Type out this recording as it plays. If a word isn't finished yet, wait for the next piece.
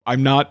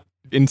I'm not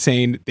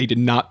insane. They did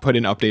not put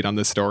an update on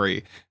this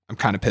story. I'm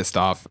kind of pissed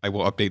off. I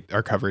will update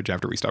our coverage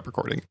after we stop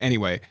recording.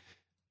 Anyway,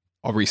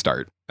 I'll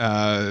restart.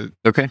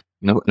 Okay.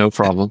 No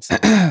problems.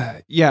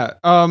 Yeah.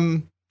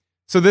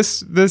 So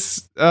this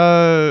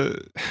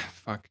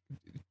fuck.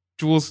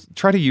 Jules,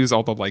 try to use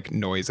all the like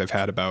noise I've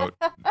had about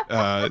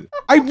I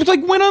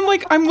like went on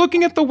like I'm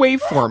looking at the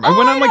waveform. I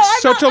went on like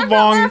such a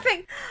long not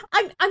laughing.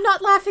 I'm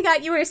not laughing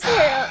at you, I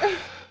swear.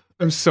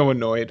 I'm so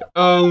annoyed.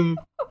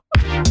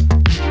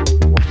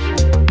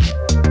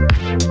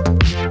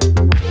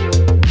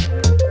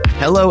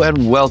 Hello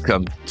and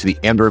welcome to the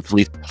Android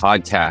Police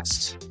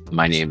Podcast.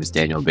 My name is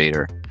Daniel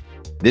Bader.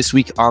 This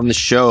week on the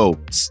show,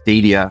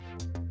 Stadia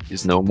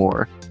is no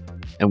more.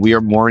 And we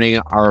are mourning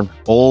our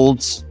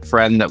old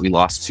friend that we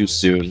lost too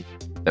soon,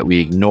 that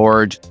we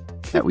ignored,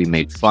 that we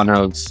made fun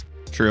of.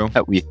 True.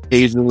 That we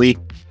occasionally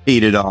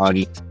hated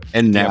on.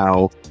 And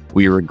now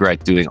we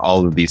regret doing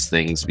all of these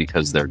things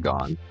because they're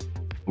gone.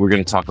 We're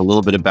going to talk a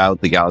little bit about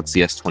the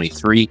Galaxy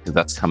S23, because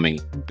that's coming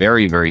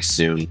very, very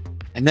soon.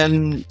 And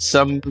then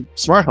some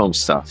smart home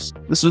stuff.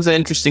 This was an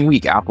interesting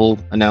week. Apple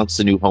announced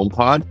a new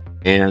HomePod.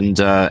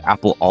 And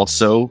Apple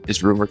also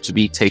is rumored to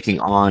be taking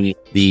on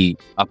the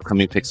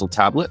upcoming Pixel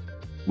tablet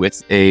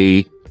with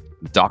a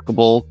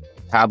dockable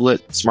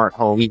tablet, smart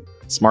home,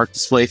 smart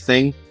display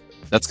thing.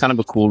 That's kind of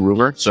a cool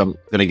rumor, so I'm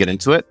going to get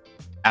into it.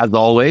 As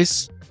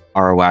always,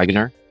 Ara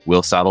Wagner,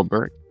 Will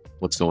Saddleberg,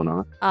 what's going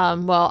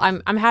on? Well,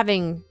 I'm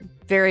having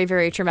very,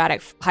 very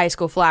traumatic high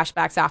school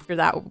flashbacks after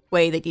that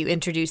way that you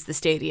introduced the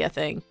Stadia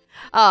thing.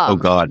 Oh,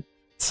 God.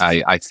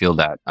 I feel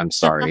that. I'm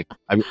sorry.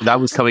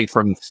 That was coming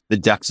from the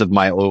depths of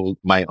my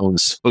own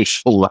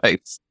social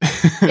life.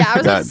 Yeah, I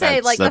was going to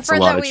say, like, the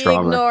friend that we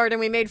trauma. ignored and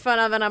we made fun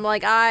of, and I'm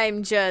like,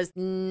 I'm just,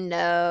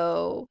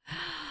 no.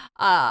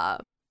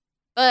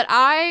 But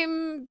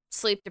I'm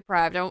sleep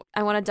deprived.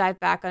 I want to dive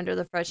back under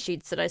the fresh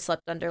sheets that I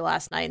slept under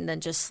last night and then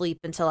just sleep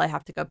until I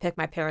have to go pick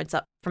my parents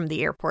up from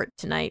the airport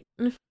tonight.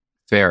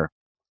 Fair.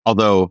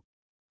 Although,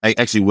 I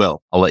actually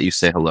will. I'll let you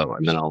say hello,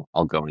 and then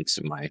I'll go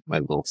into my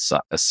little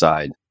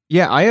aside.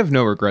 Yeah, I have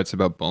no regrets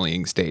about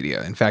bullying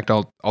Stadia. In fact,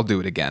 I'll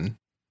do it again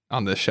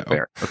on this show.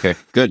 Fair. Okay.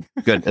 Good.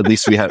 At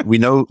least we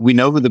know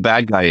who the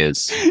bad guy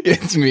is.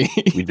 It's me.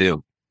 We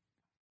do.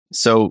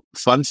 So,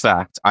 fun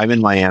fact, I'm in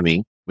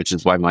Miami, which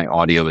is why my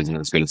audio isn't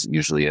as good as it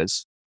usually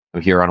is.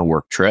 I'm here on a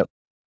work trip.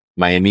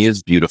 Miami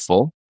is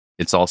beautiful.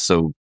 It's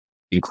also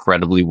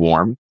incredibly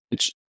warm,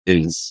 which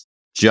is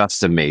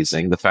just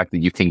amazing. The fact that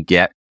you can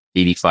get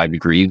 85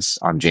 degrees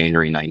on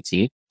January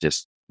 19th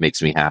just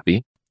makes me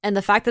happy. And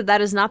the fact that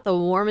that is not the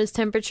warmest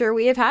temperature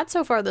we have had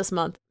so far this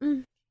month.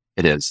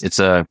 It is.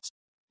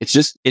 It's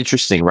just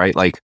interesting, right?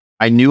 Like,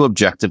 I knew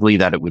objectively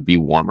that it would be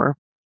warmer,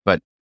 but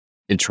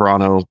in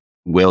Toronto,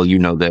 Will, you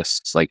know this,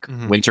 it's like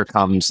winter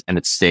comes and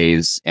it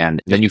stays,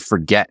 and then you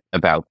forget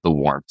about the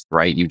warmth,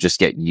 right? You just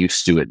get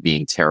used to it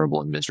being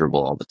terrible and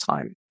miserable all the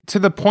time. To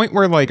the point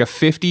where like a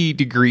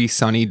 50-degree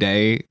sunny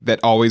day that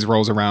always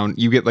rolls around,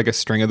 you get like a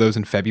string of those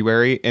in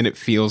February, and it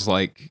feels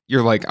like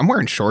you're like, I'm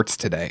wearing shorts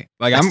today.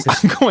 Like I'm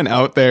going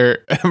out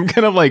there and I'm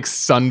gonna like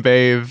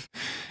sunbathe.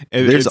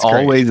 There's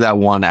always that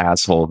one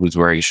asshole who's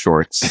wearing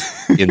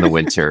shorts in the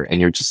winter,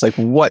 and you're just like,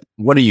 what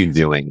are you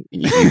doing?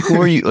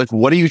 Who are you? Like,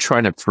 what are you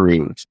trying to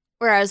prove?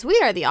 Whereas we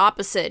are the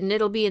opposite, and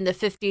it'll be in the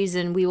 50s,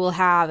 and we will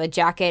have a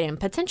jacket and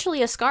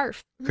potentially a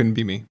scarf. Couldn't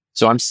be me.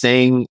 So I'm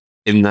staying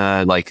in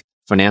the like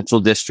financial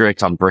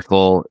district on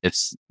Brickell.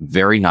 It's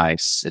very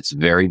nice. It's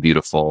very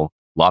beautiful.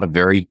 A lot of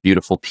very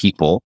beautiful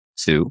people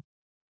too.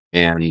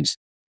 And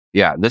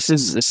yeah, this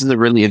is a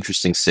really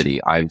interesting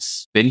city. I've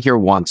been here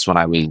once when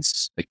I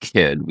was a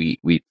kid.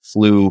 We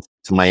flew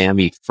to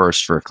Miami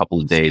first for a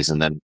couple of days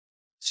and then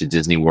to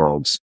Disney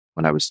World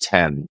when I was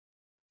 10.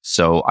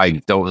 So I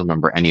don't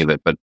remember any of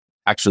it, but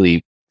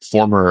actually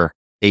former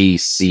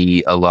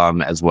AC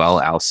alum as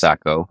well, Al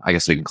Sacco, I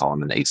guess we can call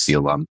him an AC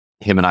alum.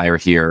 Him and I are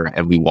here,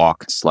 and we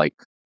walked like,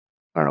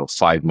 I don't know,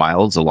 5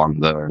 miles along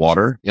the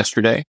water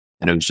yesterday.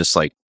 And it was just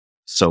like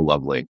so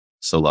lovely.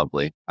 So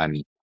lovely.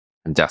 I'm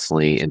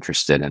definitely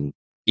interested in,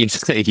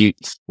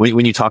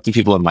 when you talk to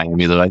people in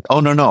Miami, they're like,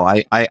 oh, no,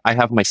 I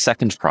have my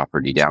second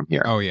property down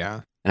here. Oh, yeah.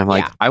 And I'm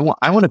like, I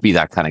want to be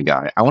that kind of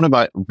guy. I want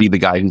to be the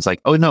guy who's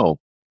like, oh, no,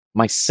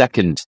 my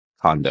second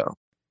condo.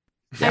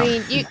 Yeah. I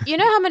mean, you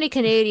know how many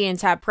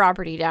Canadians have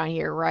property down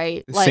here,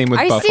 right? Like, same with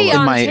Buffalo.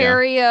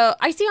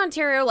 I see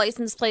Ontario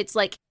license plates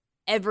like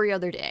every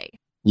other day.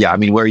 Yeah, I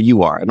mean, where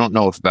you are, I don't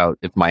know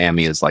if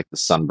Miami is like the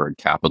sunbird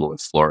capital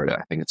of Florida.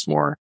 I think it's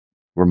more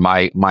where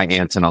my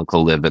aunt and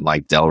uncle live in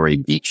like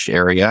Delray Beach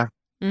area,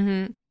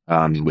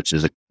 which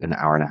is an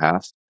hour and a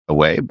half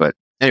away. But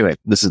anyway,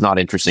 this is not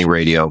interesting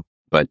radio.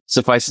 But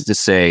suffice it to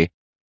say,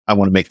 I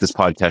want to make this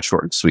podcast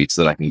short and sweet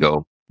so that I can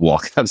go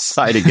walk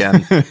outside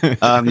again.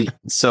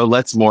 So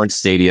let's mourn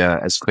Stadia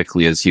as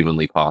quickly as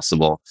humanly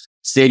possible.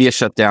 Stadia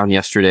shut down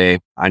yesterday.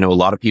 I know a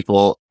lot of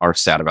people are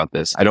sad about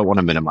this. I don't want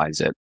to minimize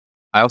it.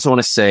 I also want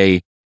to say,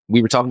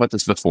 we were talking about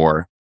this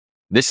before.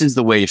 This is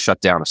the way to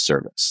shut down a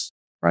service,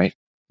 right?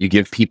 You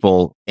give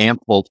people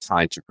ample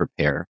time to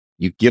prepare.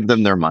 You give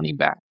them their money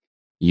back.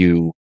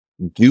 You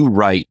do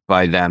right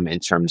by them in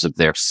terms of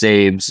their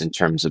saves, in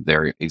terms of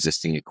their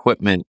existing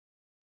equipment.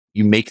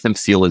 You make them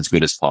feel as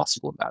good as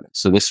possible about it.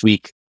 So this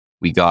week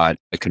we got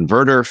a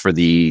converter for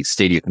the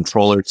Stadia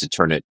controller to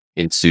turn it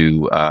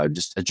into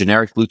just a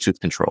generic Bluetooth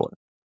controller.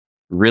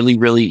 Really,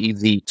 really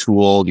easy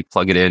tool. You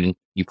plug it in,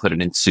 you put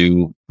it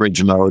into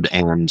bridge mode,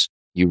 and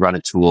you run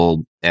a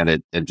tool, and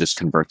it just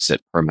converts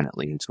it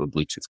permanently into a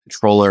Bluetooth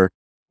controller.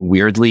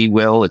 Weirdly,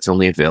 Will, it's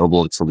only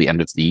available until the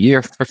end of the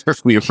year.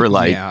 We were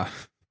like,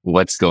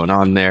 what's going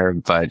on there?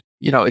 But,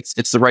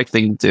 it's the right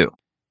thing to do.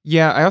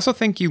 Yeah, I also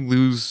think you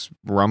lose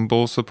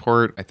Rumble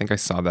support. I think I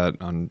saw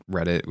that on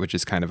Reddit, which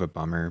is kind of a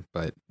bummer.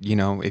 But,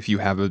 if you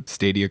have a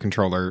Stadia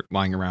controller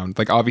lying around,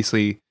 like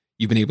obviously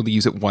you've been able to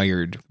use it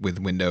wired with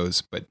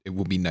Windows, but it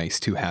will be nice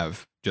to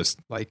have just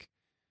like,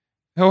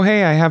 oh,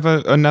 hey, I have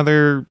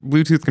another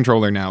Bluetooth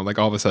controller now, like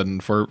all of a sudden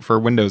for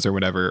Windows or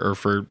whatever, or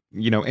for,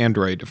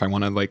 Android, if I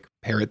want to like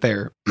pair it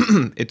there.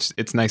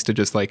 It's nice to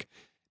just like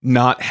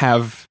not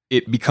have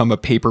it become a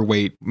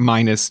paperweight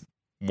minus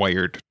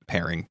wired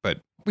pairing, but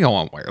we all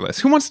want wireless.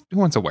 Who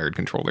wants a wired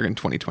controller in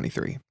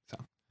 2023? So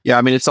yeah,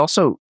 I mean,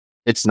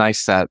 it's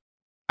nice that,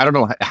 I don't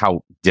know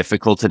how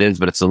difficult it is,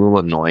 but it's a little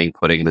annoying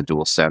putting the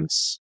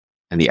DualSense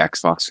and the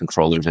Xbox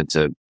controllers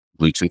into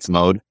Bluetooth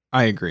mode.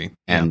 I agree.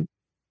 And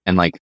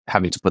like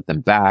having to put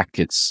them back,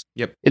 it's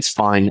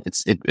fine.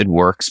 It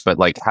works, but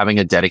like having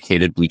a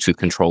dedicated Bluetooth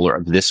controller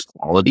of this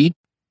quality,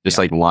 just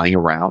like lying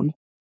around,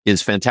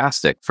 is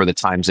fantastic for the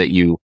times that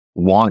you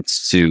want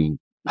to,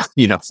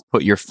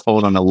 put your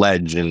phone on a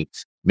ledge and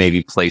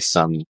maybe play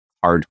some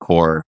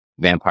hardcore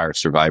Vampire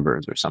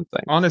Survivors or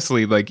something.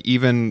 Honestly, like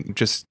even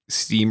just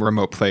Steam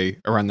remote play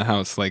around the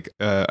house, like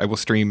I will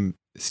stream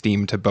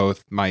Steam to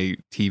both my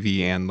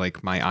TV and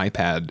like my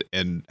iPad,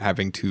 and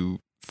having to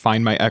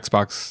find my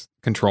Xbox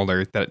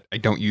controller that I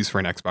don't use for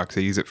an Xbox,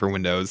 I use it for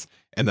Windows,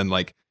 and then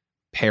like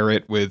pair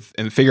it with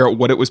and figure out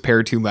what it was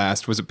paired to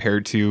last. Was it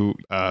paired to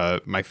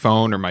my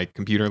phone or my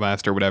computer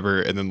last or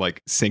whatever, and then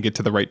like sync it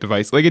to the right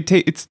device. Like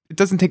it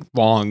doesn't take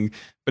long,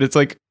 but it's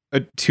like a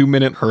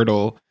 2-minute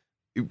hurdle.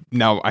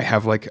 Now I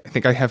have I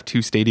think I have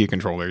 2 Stadia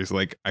controllers.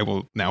 Like I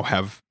will now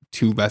have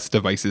 2 less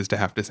devices to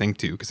have to sync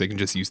to because I can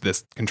just use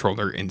this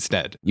controller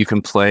instead. You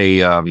can play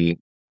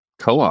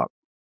co-op.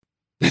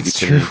 That's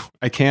true.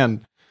 I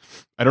can.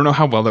 I don't know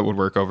how well that would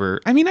work over.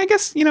 I mean, I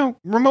guess,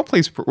 remote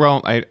play's,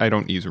 well, I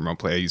don't use remote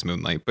play. I use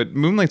Moonlight, but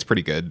Moonlight's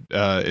pretty good.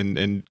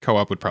 And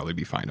co-op would probably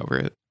be fine over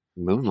it.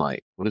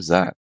 Moonlight? What is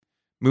that?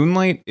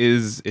 Moonlight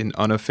is an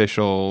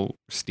unofficial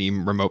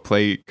Steam remote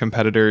play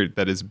competitor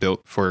that is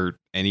built for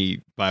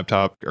any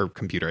laptop or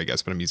computer, I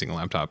guess, but I'm using a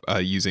laptop,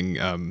 using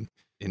an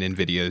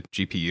NVIDIA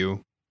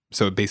GPU.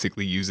 So it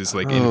basically uses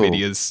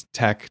NVIDIA's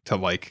tech to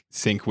like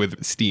sync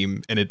with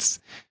Steam, and it's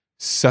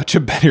such a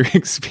better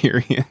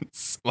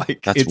experience.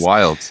 Like that's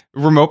wild.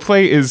 Remote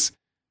play is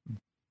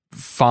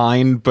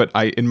fine, but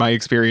in my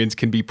experience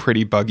can be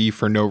pretty buggy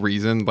for no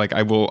reason. Like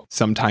I will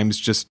sometimes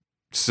just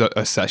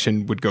a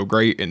session would go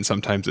great, and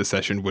sometimes a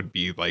session would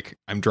be like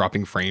I'm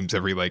dropping frames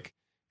every like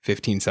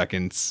 15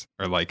 seconds,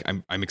 or like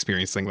I'm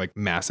experiencing like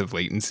massive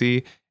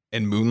latency.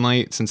 And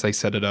Moonlight, since I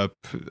set it up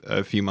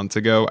a few months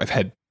ago, I've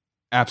had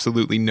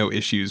absolutely no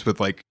issues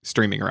with like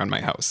streaming around my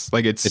house.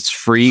 Like it's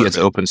free, perfect.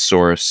 It's open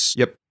source.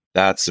 Yep.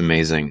 That's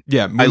amazing.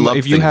 Yeah, I love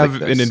if you have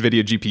like an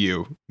NVIDIA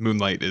GPU,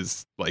 Moonlight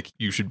is like,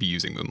 you should be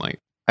using Moonlight.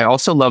 I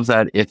also love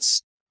that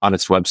it's on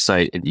its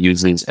website, it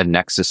uses a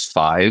Nexus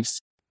 5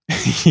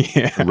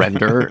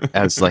 render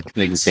as like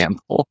an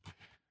example.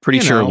 Pretty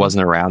sure it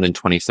wasn't around in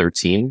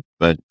 2013,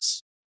 but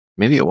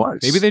maybe it was.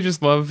 Maybe they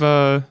just love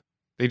the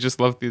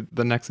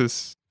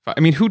Nexus 5.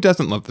 I mean, who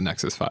doesn't love the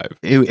Nexus 5?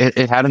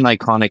 It had an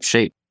iconic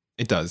shape.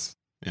 It does.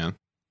 Yeah.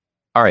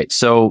 All right.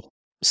 So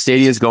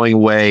Stadia is going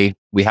away.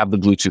 We have the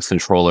Bluetooth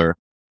controller.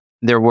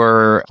 There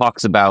were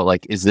talks about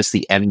like, is this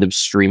the end of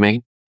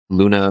streaming?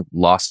 Luna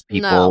lost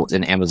people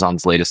in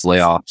Amazon's latest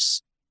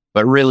layoffs.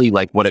 But really,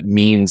 like what it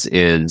means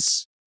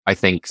is, I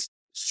think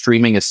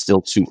streaming is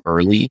still too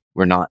early.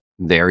 We're not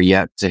there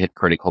yet to hit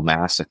critical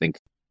mass. I think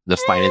the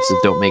finances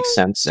don't make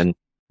sense. And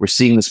we're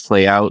seeing this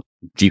play out.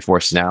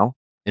 GeForce Now.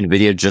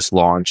 NVIDIA just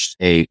launched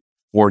a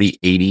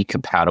 4080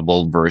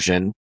 compatible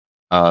version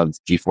of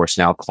GeForce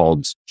Now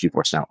called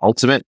GeForce Now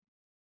Ultimate.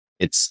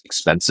 It's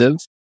expensive,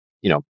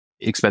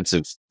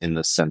 expensive in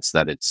the sense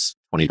that it's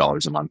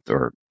 $20 a month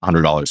or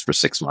 $100 for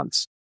 6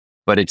 months,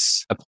 but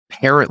it's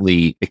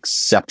apparently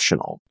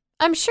exceptional.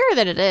 I'm sure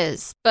that it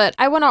is, but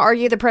I want to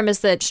argue the premise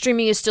that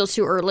streaming is still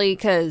too early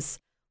because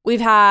we've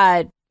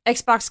had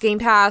Xbox Game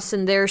Pass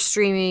and they're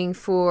streaming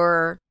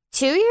for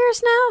 2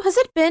 years now. Has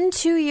it been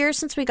 2 years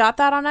since we got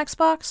that on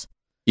Xbox?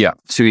 Yeah,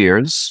 2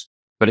 years,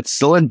 but it's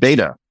still in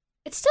beta.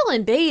 It's still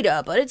in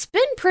beta, but it's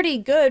been pretty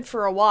good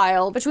for a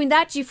while. Between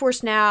that,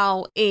 GeForce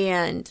Now,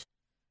 and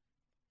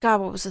God,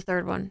 what was the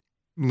third one?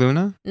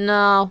 Luna?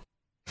 No.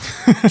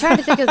 I'm trying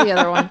to think of the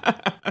other one.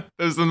 That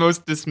was the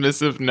most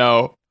dismissive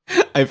no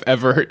I've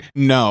ever heard.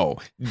 No,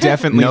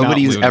 definitely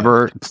Nobody's not Luna.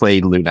 ever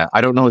played Luna.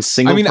 I don't know a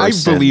single person.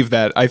 I believe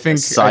that. I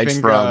think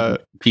from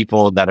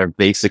people that have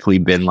basically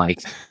been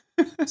like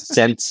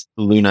sent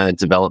Luna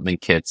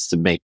development kits to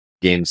make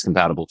games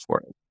compatible for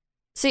it.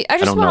 See, I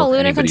just don't want a know if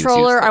Luna anybody's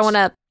controller. used I this. want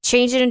to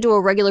change it into a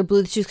regular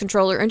Bluetooth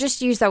controller and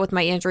just use that with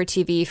my Android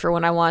TV for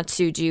when I want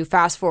to do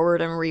fast forward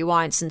and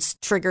rewind, since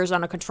triggers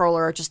on a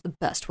controller are just the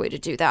best way to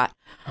do that.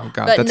 Oh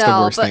god, But that's no,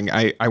 the worst but- thing.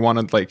 I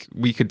wanted, like,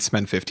 we could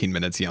spend 15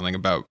 minutes yelling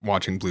about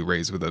watching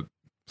Blu-rays with a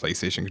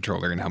PlayStation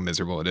controller and how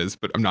miserable it is,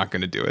 but I'm not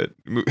going to do it.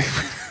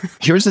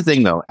 Here's the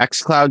thing, though.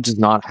 xCloud does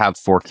not have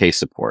 4K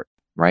support,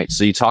 right?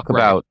 So you talk Right.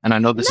 about, and I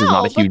know this is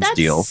not a but huge that's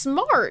deal.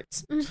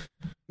 smart.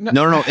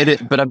 No, it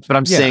is, but I'm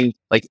Yeah. saying,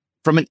 like,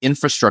 from an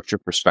infrastructure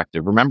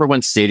perspective, remember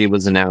when Stadia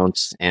was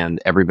announced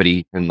and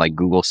everybody and like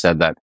Google said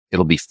that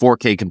it'll be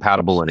 4K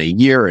compatible in a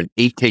year and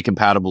 8K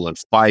compatible in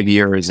 5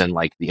 years, and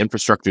like the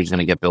infrastructure is going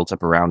to get built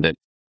up around it.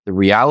 The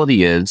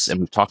reality is, and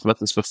we've talked about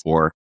this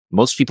before,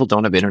 most people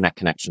don't have internet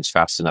connections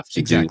fast enough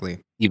to do Exactly.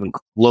 even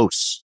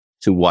close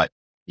to what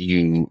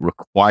you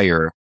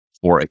require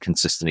for a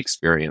consistent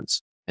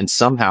experience. And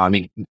somehow, I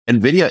mean,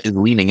 NVIDIA is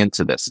leaning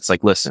into this. It's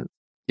like, listen,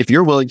 if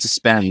you're willing to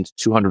spend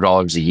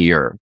 $200 a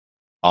year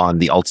on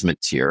the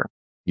ultimate tier,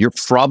 you're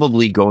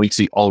probably going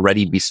to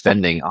already be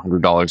spending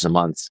 $100 a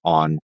month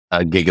on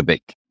a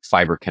gigabit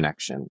fiber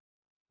connection,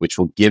 which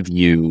will give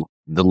you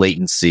the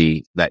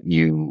latency that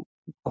you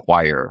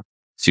require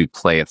to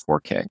play at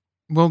 4K.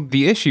 Well,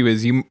 the issue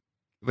is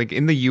like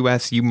in the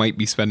US, you might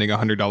be spending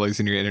 $100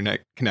 in your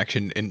internet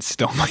connection and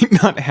still might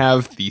not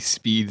have the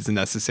speeds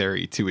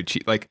necessary to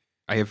achieve. Like,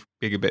 I have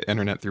gigabit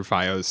internet through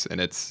Fios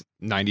and it's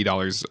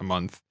 $90 a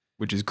month,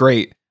 which is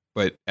great.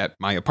 But at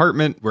my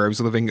apartment where I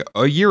was living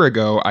a year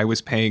ago, I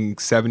was paying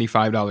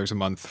 $75 a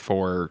month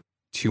for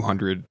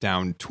 200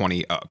 down,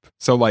 20 up.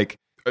 So like,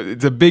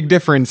 it's a big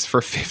difference for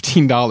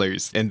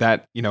 $15, and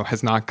that,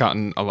 has not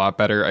gotten a lot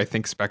better. I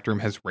think Spectrum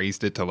has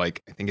raised it to,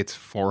 like, I think it's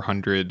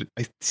 400.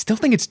 I still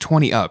think it's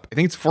 20 up. I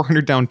think it's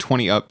 400 down,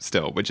 20 up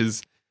still, which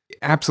is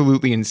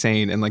absolutely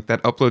insane. And like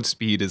that upload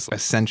speed is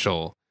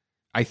essential.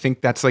 I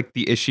think that's like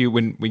the issue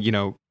when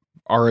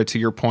Ara, to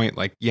your point,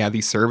 like, yeah,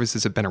 these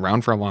services have been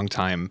around for a long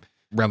time,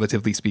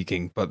 relatively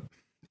speaking, but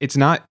it's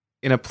not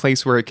in a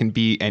place where it can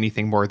be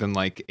anything more than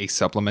like a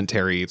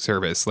supplementary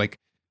service. Like,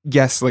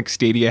 yes, like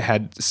Stadia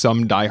had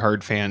some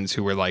diehard fans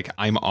who were like,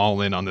 I'm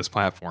all in on this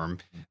platform,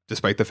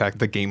 despite the fact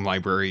the game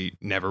library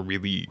never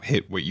really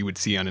hit what you would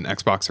see on an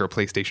Xbox or a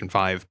PlayStation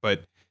 5.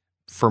 But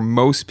for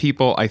most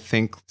people, I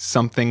think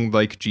something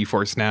like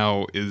GeForce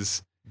Now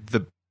is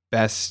the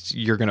best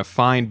you're going to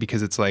find,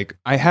 because it's like,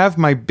 I have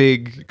my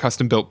big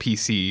custom built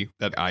PC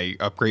that I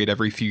upgrade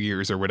every few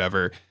years or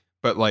whatever,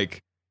 but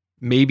like,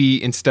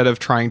 maybe instead of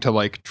trying to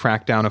like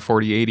track down a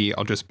 4080,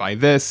 I'll just buy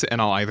this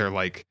and I'll either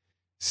like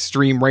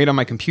stream right on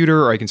my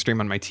computer, or I can stream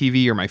on my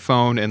TV or my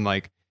phone. And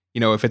like,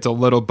 if it's a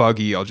little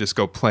buggy, I'll just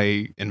go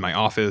play in my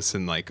office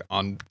and like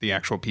on the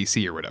actual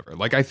PC or whatever.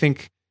 Like, I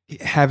think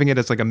having it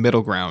as like a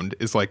middle ground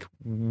is like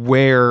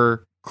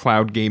where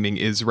cloud gaming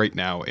is right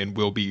now and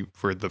will be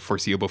for the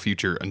foreseeable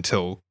future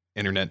until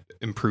internet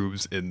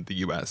improves in the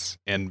US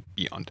and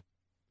beyond.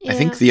 I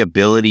think the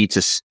ability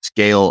to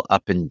scale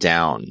up and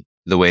down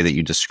the way that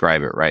you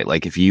describe it, right?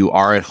 Like if you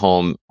are at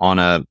home on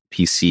a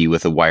PC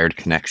with a wired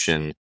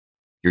connection,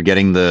 you're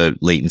getting the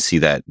latency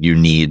that you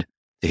need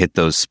to hit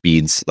those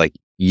speeds. Like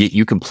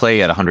you can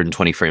play at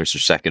 120 frames per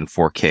second,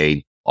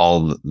 4K,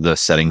 all the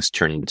settings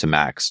turned to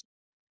max.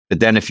 But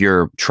then if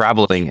you're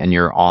traveling and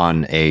you're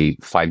on a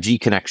 5G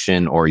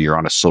connection or you're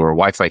on a slower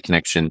Wi-Fi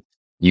connection,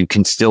 you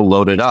can still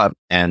load it up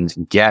and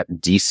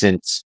get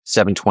decent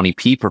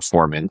 720p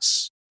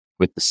performance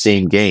with the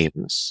same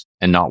games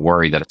and not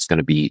worry that it's going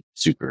to be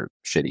super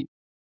shitty.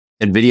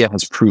 NVIDIA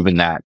has proven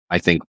that, I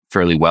think,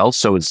 fairly well.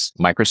 So is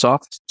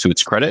Microsoft, to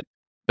its credit.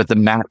 But the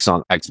max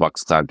on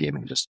Xbox cloud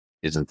gaming just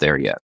isn't there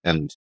yet.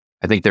 And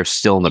I think they're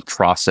still in the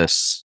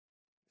process,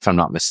 if I'm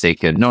not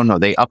mistaken. No,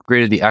 they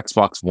upgraded the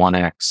Xbox One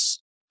X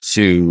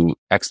to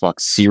Xbox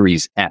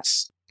Series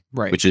S,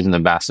 Right. which isn't a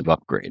massive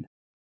upgrade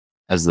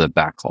as the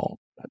backhaul.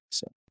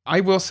 So.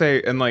 I will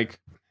say, and like,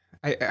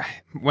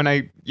 when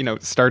I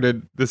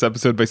started this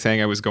episode by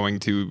saying I was going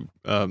to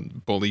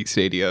bully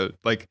Stadia,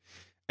 like,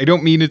 I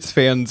don't mean its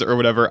fans or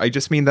whatever. I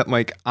just mean that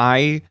like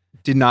I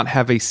did not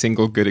have a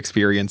single good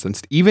experience, and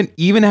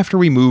even after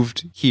we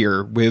moved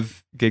here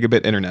with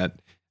gigabit internet,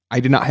 I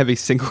did not have a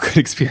single good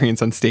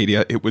experience on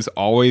Stadia. It was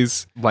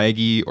always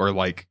laggy, or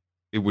like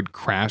it would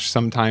crash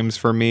sometimes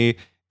for me.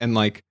 And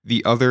like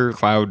the other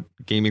cloud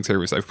gaming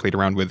service I've played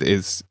around with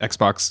is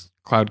Xbox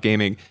Cloud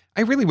Gaming.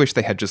 I really wish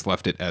they had just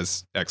left it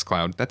as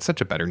xCloud. That's such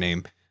a better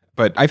name.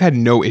 But I've had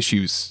no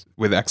issues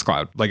with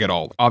xCloud, like at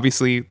all.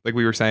 Obviously, like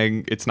we were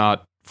saying, it's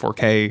not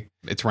 4K.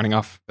 It's running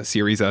off a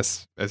Series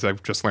S, as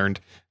I've just learned.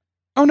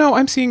 Oh no,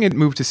 I'm seeing it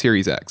move to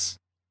Series X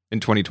in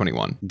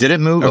 2021. Did it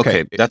move?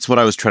 Okay. Okay. That's what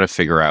I was trying to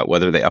figure out,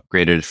 whether they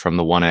upgraded from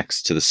the One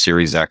X to the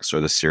Series X or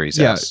the Series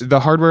S. Yeah, the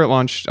hardware it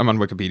launched, I'm on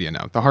Wikipedia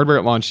now. The hardware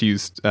it launched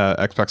used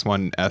Xbox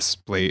One S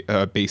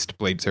based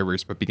Blade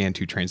servers, but began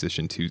to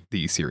transition to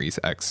the Series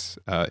X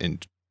in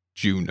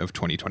June of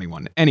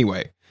 2021.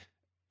 Anyway.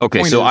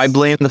 Okay, so I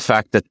blame the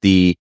fact that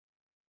the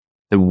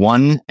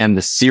One and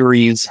the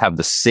Series have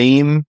the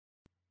same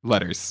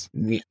Letters.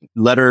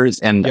 Letters,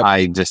 and Yep.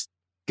 I just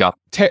got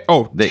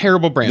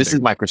terrible branding. This is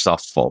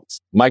Microsoft's fault.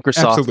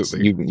 Microsoft,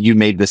 Absolutely. you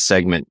made this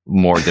segment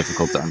more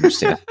difficult to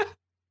understand.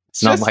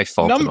 It's not my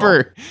fault at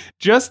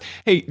all.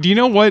 Hey, do you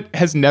know what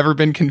has never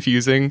been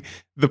confusing?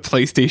 The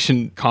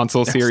PlayStation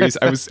console series.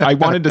 I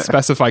wanted to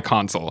specify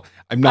console.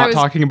 I'm not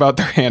talking about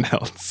their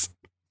handhelds.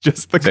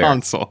 Just the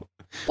console.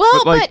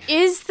 Well, but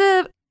is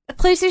the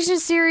PlayStation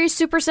series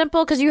super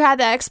simple? Because you had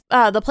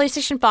the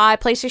PlayStation 5,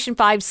 PlayStation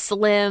 5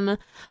 Slim,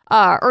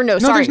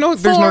 sorry,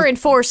 4 and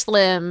 4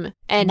 Slim,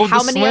 and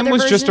how many Slim other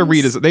was versions? just a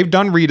redesign. They've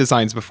done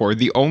redesigns before.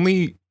 The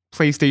only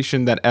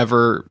PlayStation that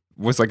ever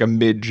was like a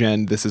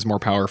mid-gen, this is more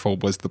powerful,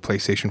 was the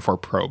PlayStation 4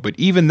 Pro. But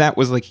even that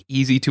was like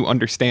easy to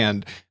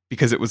understand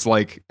because it was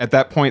like, at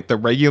that point, the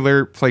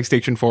regular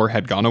PlayStation 4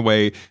 had gone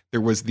away.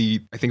 There was I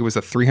think it was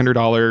a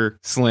 $300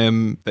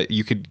 Slim that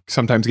you could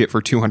sometimes get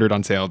for $200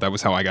 on sale. That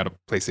was how I got a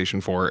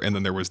PlayStation 4. And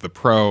then there was the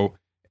Pro,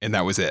 and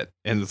that was it.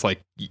 And it's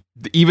like,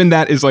 even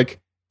that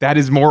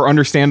is more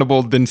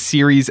understandable than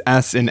Series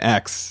S and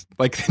X.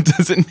 Like, it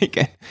doesn't make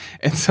it.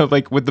 And so,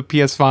 like, with the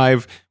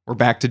PS5, we're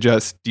back to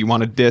just, do you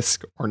want a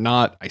disc or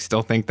not? I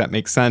still think that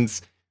makes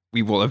sense.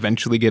 We will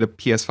eventually get a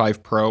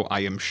PS5 Pro, I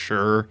am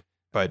sure.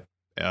 But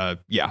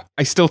yeah,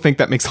 I still think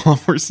that makes a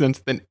lot more sense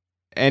than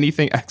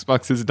anything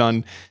Xbox has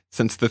done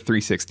since the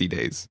 360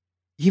 days.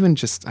 Even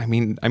just, I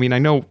mean, I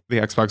know the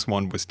Xbox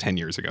One was 10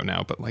 years ago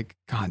now, but like,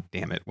 God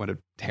damn it, what a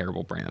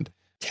terrible brand.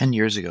 10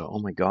 years ago. Oh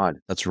my God.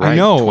 That's right. I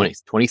know.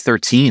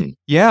 2013.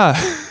 Yeah.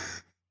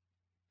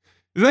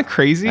 Isn't that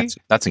crazy?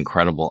 That's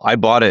incredible. I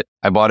bought it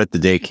the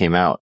day it came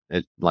out.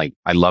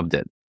 I loved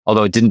it.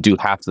 Although it didn't do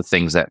half the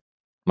things that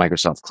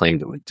Microsoft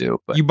claimed it would do.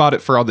 But you bought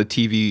it for all the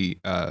TV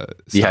stuff,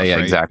 yeah, right?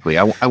 exactly.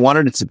 I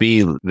wanted it to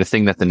be the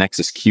thing that the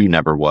Nexus Q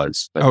never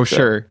was. But,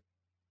 sure.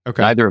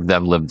 Okay. Neither of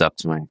them lived up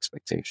to my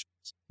expectations.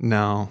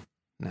 No.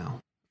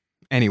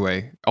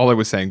 Anyway, all I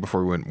was saying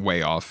before we went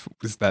way off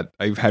was that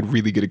I've had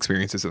really good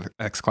experiences with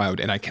xCloud,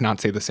 and I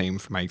cannot say the same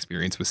for my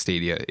experience with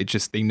Stadia. It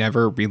just, they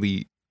never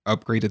really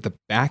upgraded the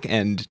back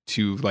end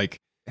to like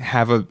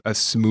have a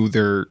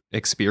smoother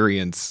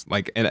experience.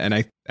 Like, and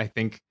I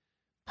think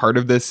part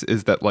of this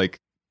is that like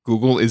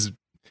Google is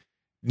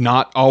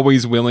not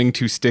always willing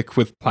to stick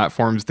with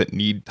platforms that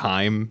need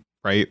time,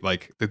 right?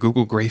 Like the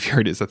Google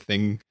Graveyard is a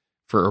thing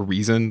for a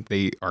reason.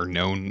 They are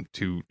known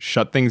to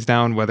shut things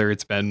down, whether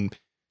it's been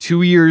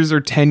 2 years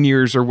or 10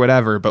 years or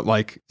whatever. But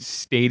like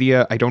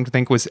Stadia, I don't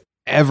think was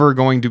ever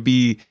going to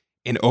be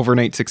an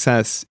overnight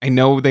success. I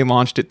know they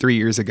launched it 3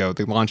 years ago.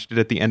 They launched it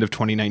at the end of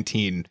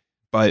 2019.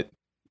 But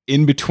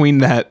in between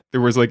that,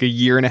 there was like a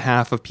year and a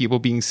half of people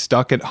being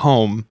stuck at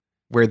home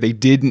where they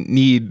didn't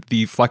need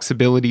the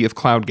flexibility of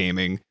cloud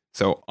gaming.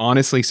 So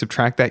honestly,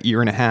 subtract that year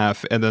and a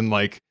half. And then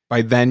like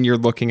by then you're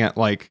looking at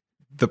like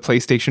the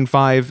PlayStation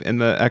 5 and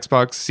the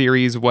Xbox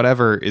Series,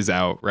 whatever is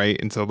out, right?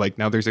 And so like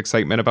now there's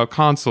excitement about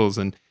consoles,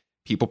 and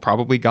people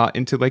probably got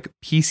into like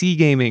PC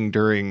gaming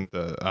during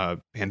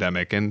the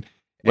pandemic. And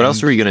what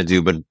else were you going to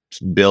do but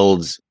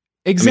build?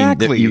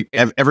 Exactly.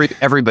 I mean,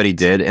 everybody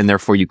did, and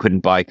therefore you couldn't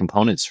buy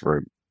components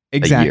for a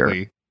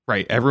year.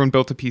 Right. Everyone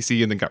built a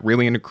PC and then got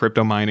really into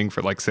crypto mining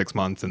for like 6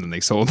 months, and then they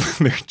sold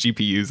their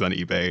GPUs on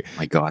eBay.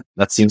 My God,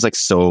 that seems like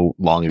so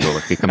long ago,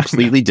 like a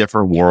completely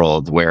different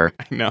world where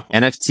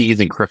NFTs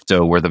and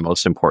crypto were the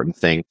most important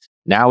thing.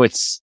 Now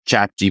it's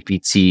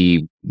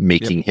ChatGPT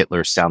making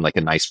Hitler sound like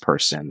a nice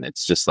person.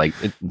 It's just like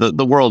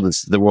the world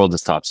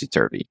is topsy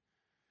turvy.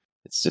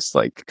 It's just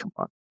like, come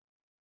on,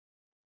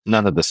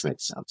 none of this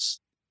makes sense.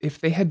 If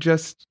they had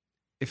just,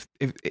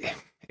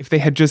 if they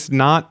had just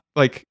not,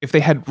 like, if they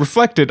had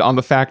reflected on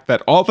the fact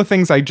that all the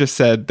things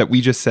that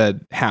we just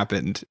said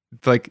happened,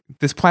 like,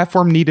 this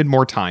platform needed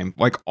more time.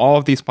 Like, all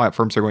of these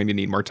platforms are going to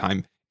need more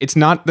time. It's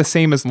not the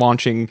same as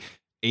launching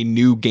a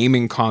new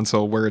gaming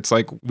console where it's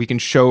like, we can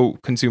show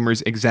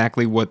consumers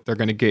exactly what they're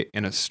going to get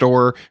in a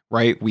store,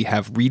 right? We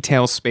have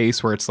retail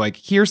space where it's like,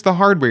 here's the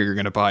hardware you're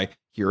going to buy.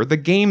 Here are the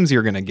games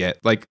you're going to get.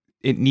 Like,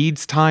 it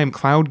needs time.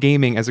 Cloud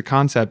gaming as a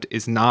concept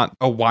is not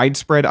a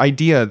widespread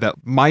idea that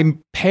my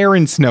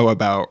parents know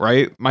about,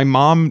 right? My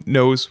mom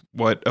knows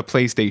what a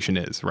PlayStation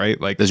is,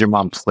 right? Like, does your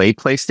mom play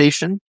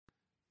PlayStation?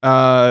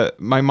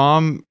 My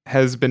mom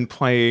has been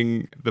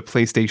playing the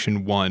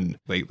PlayStation 1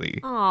 lately.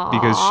 Aww,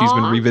 because she's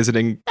been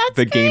revisiting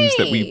the games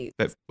great.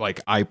 that like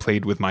I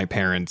played with my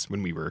parents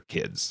when we were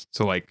kids.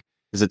 So like,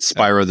 is it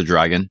Spyro the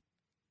Dragon?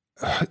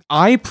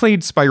 I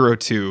played Spyro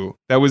 2.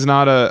 That was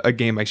not a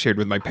game I shared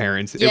with my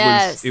parents.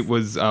 Yes. It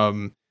was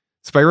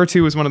Spyro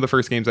 2 was one of the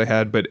first games I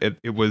had, but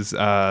it was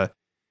the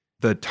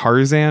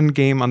Tarzan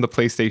game on the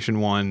PlayStation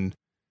 1,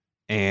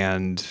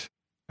 and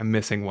I'm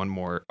missing one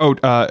more.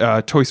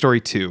 Toy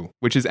Story 2,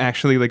 which is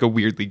actually like a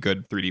weirdly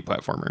good 3D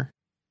platformer.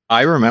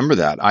 I remember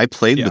that. I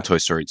played the Toy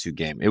Story 2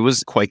 game. It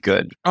was quite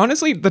good.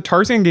 Honestly, the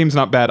Tarzan game's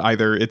not bad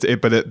either.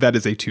 That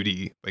is a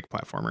 2D like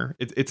platformer.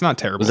 It's not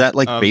terrible. Was that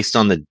like based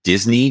on the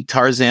Disney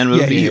Tarzan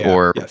movie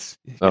or? Yes.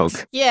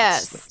 Okay.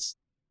 Yes.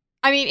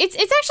 I mean, it's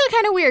actually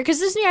kind of weird because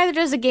Disney either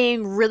does a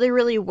game really,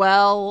 really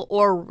well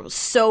or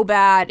so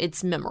bad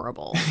it's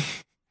memorable.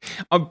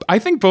 I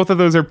think both of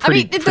those are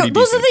pretty. those decent.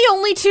 are the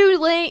only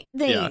two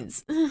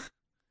things. Yeah.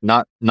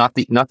 Not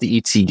the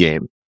ET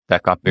game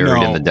that got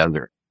buried in the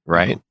desert,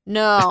 right?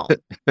 No.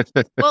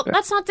 Well,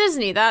 that's not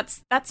Disney.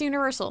 That's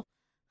Universal.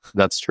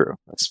 That's true.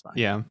 That's fine.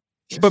 Yeah.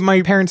 But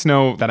my parents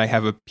know that I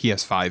have a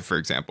PS5, for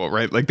example,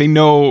 right? Like they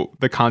know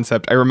the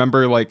concept. I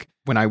remember like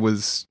when I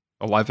was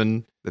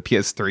 11, the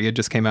PS3 had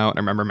just came out. I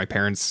remember my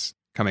parents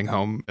coming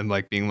home and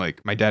like being like,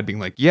 my dad being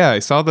like, yeah, I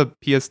saw the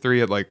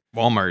PS3 at like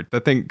Walmart.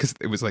 That thing, because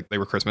it was like they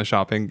were Christmas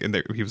shopping,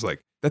 and he was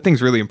like, that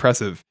thing's really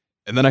impressive.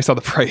 And then I saw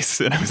the price,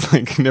 and I was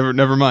like,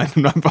 never mind.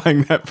 I'm not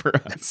buying that for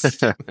us.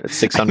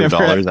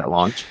 $600 at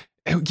launch.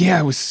 Yeah,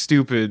 it was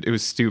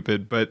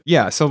stupid. But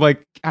yeah, so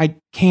like I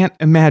can't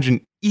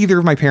imagine either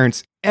of my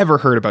parents ever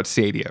heard about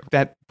Stadia.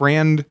 That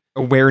brand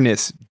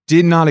awareness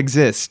did not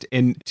exist.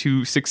 And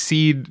to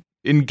succeed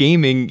in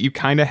gaming, you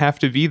kind of have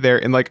to be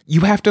there. And like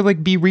you have to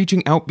like be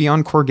reaching out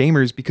beyond core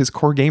gamers, because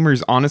core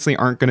gamers honestly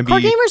aren't going to be. Core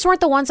gamers weren't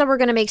the ones that were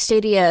going to make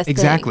Stadia a thing.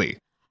 Exactly.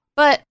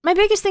 But my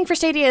biggest thing for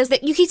Stadia is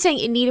that you keep saying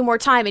it needed more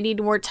time, it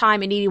needed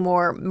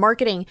more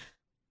marketing.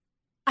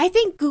 I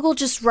think Google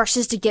just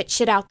rushes to get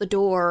shit out the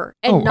door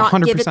and not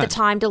 100%. give it the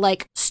time to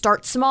like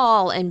start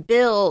small and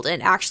build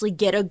and actually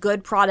get a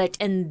good product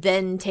and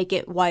then take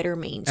it wider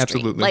mainstream.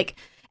 Absolutely. Like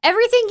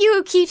everything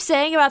you keep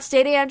saying about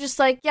Stadia, I'm just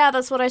like, yeah,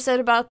 that's what I said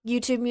about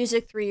YouTube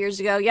Music 3 years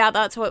ago. Yeah,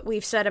 that's what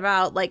we've said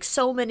about like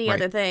so many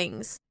other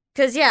things.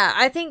 Because, yeah,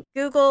 I think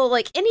Google,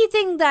 like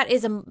anything that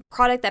is a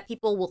product that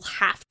people will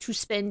have to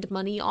spend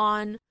money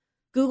on,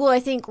 Google, I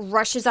think,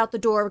 rushes out the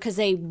door because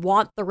they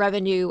want the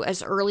revenue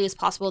as early as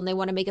possible and they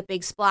want to make a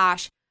big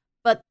splash,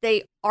 but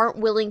they aren't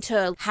willing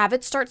to have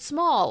it start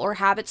small or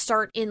have it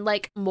start in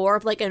like more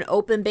of like an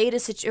open beta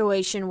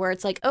situation where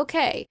it's like,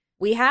 okay,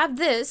 we have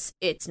this.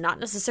 It's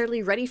not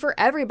necessarily ready for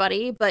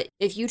everybody, but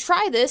if you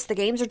try this, the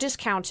games are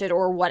discounted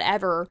or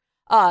whatever,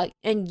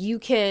 and you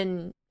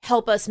can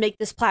help us make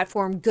this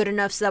platform good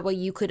enough so that way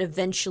you could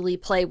eventually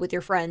play with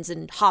your friends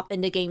and hop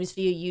into games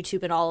via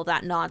YouTube and all of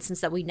that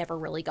nonsense that we never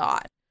really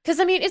got. Because,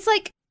 I mean, it's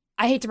like,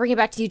 I hate to bring it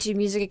back to YouTube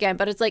Music again,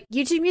 but it's like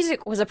YouTube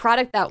Music was a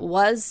product that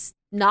was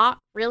not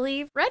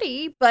really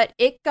ready, but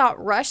it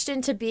got rushed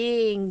into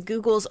being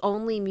Google's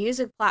only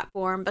music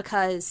platform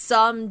because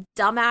some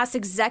dumbass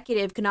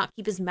executive could not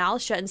keep his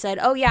mouth shut and said,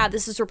 oh yeah,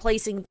 this is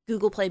replacing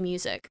Google Play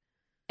Music.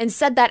 And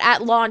said that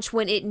at launch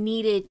when it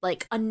needed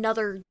like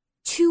another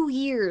 2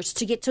 years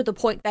to get to the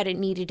point that it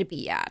needed to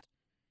be at.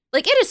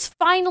 Like, it is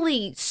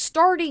finally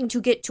starting to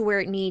get to where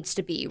it needs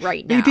to be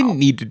right now. They didn't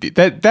need to do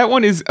that. That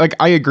one is, like,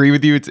 I agree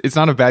with you. It's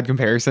not a bad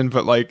comparison,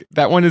 but, like,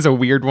 that one is a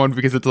weird one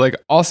because it's like,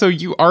 also,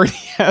 you already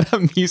had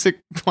a music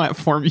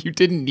platform. You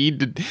didn't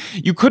need to.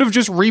 You could have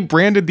just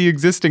rebranded the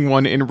existing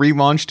one and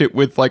relaunched it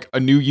with, like, a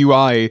new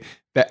UI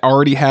that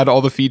already had all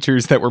the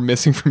features that were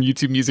missing from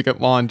YouTube Music at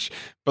launch.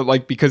 But,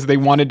 like, because they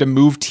wanted to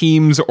move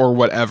teams or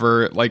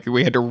whatever, like,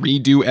 we had to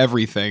redo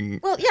everything.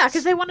 Well, yeah,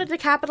 because they wanted to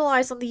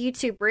capitalize on the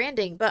YouTube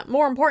branding. But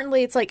more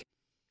importantly, it's like,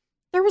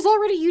 there was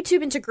already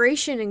YouTube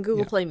integration in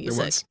Google Play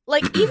Music.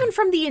 Like, even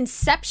from the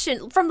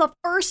inception, from the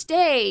first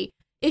day,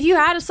 if you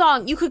had a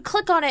song, you could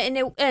click on it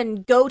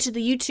and go to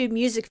the YouTube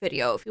Music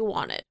video if you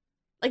wanted.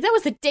 Like, that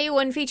was the day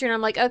one feature. And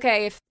I'm like,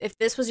 okay, if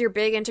this was your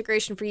big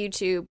integration for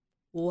YouTube,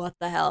 what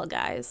the hell,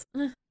 guys?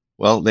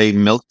 Well, they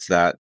milked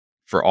that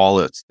for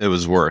all it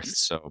was worth.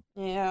 So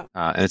yeah,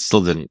 and it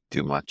still didn't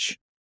do much.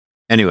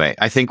 Anyway,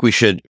 I think we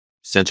should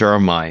center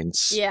our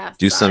minds. Yeah,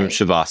 do some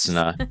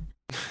shavasana.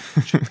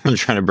 I'm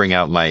trying to bring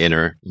out my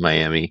inner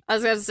Miami. I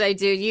was gonna say,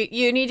 dude,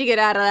 you need to get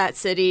out of that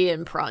city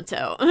and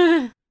pronto.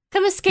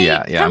 Come escape.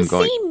 Yeah, Come I'm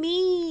going. See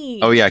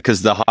me. Oh yeah,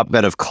 because the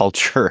hotbed of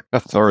culture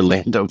of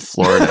Orlando,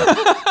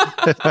 Florida.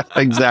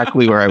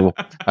 Exactly where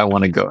I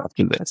want to go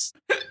after this.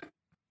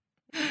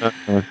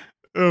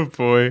 Oh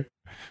boy.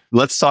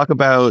 Let's talk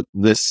about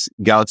this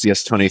Galaxy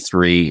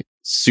S23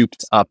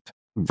 souped up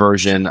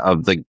version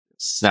of the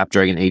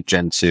Snapdragon 8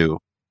 Gen 2.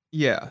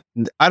 Yeah.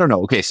 I don't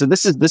know. Okay, so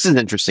this is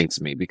interesting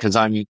to me because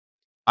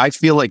I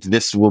feel like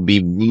this will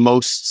be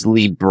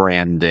mostly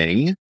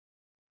branding,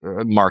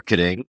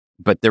 marketing,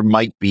 but there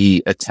might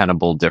be a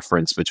tenable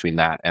difference between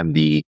that and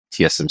the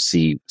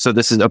TSMC. So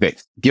this is okay.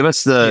 Give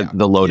us the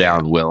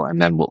lowdown, Will,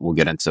 and then we'll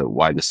get into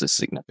why this is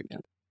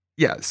significant.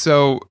 Yeah.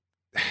 So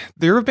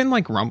there have been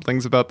like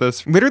rumblings about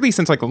this literally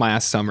since like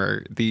last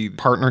summer. The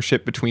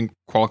partnership between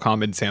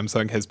Qualcomm and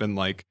Samsung has been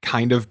like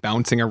kind of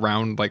bouncing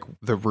around like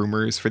the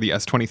rumors for the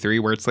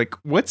S23, where it's like,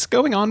 what's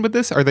going on with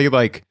this? Are they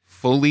like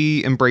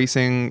fully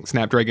embracing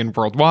Snapdragon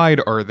worldwide?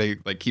 Or are they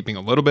like keeping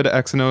a little bit of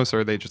Exynos? Or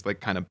are they just like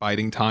kind of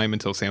biding time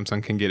until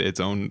Samsung can get its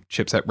own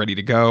chipset ready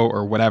to go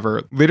or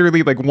whatever?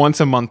 Literally like once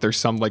a month there's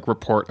some like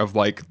report of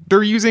like,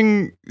 they're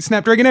using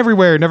Snapdragon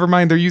everywhere. Never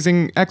mind, they're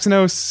using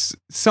Exynos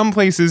some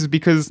places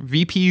because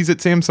VPs at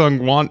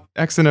Samsung want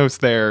Exynos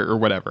there or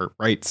whatever,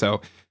 right?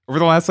 So over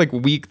the last like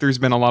week, there's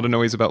been a lot of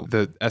noise about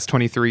the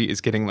S23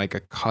 is getting like a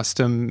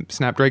custom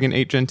Snapdragon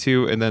 8 Gen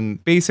 2. And then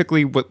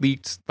basically what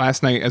leaked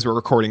last night as we're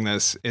recording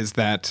this is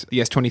that the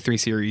S23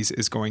 series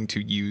is going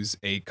to use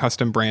a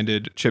custom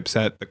branded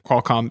chipset, the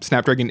Qualcomm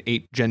Snapdragon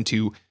 8 Gen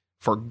 2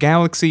 for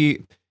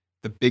Galaxy.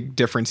 The big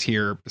difference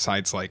here,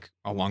 besides like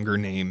a longer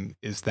name,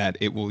 is that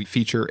it will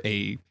feature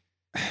a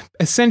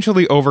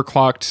essentially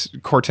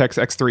overclocked Cortex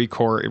X3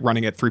 core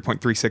running at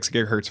 3.36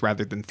 gigahertz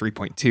rather than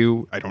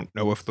 3.2. I don't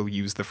know if they'll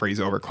use the phrase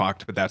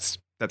overclocked, but that's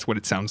what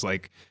it sounds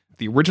like.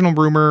 The original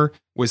rumor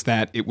was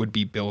that it would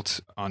be built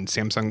on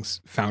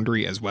Samsung's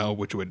Foundry as well,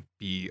 which would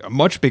be a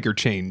much bigger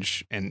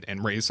change and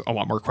raise a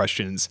lot more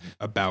questions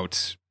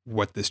about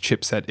what this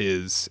chipset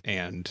is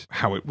and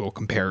how it will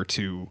compare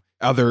to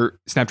other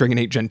Snapdragon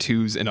 8 Gen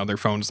 2s and other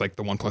phones like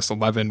the OnePlus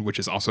 11, which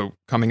is also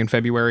coming in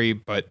February.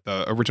 But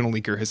the original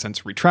leaker has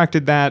since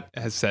retracted that,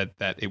 has said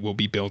that it will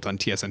be built on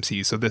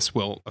TSMC. So this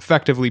will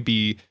effectively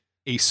be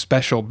a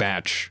special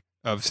batch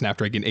of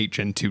Snapdragon 8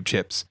 Gen 2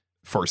 chips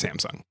for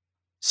Samsung.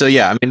 So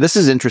yeah, I mean, this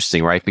is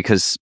interesting, right?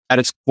 Because at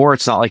its core,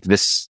 it's not like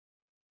this.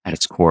 At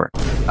its core,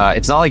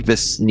 it's not like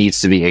this needs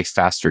to be a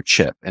faster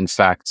chip. In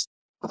fact,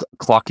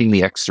 clocking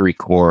the X3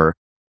 core,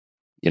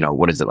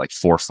 what is it, like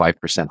 4 or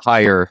 5%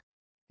 higher,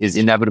 is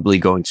inevitably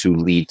going to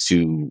lead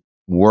to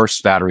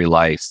worse battery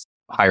life,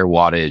 higher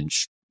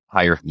wattage,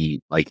 higher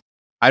heat. Like,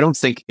 I don't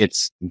think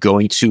it's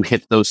going to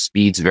hit those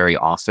speeds very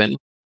often.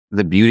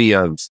 The beauty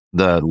of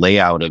the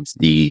layout of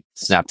the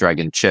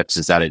Snapdragon chips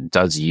is that it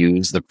does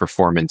use the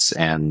performance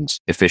and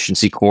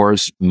efficiency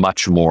cores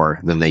much more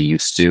than they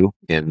used to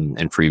in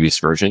previous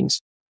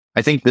versions.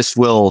 I think this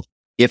will,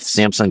 if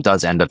Samsung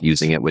does end up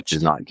using it, which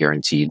is not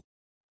guaranteed,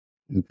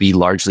 be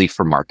largely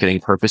for marketing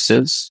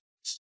purposes.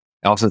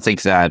 I also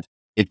think that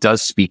it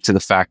does speak to the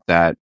fact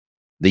that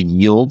the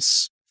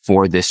yields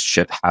for this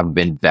chip have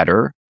been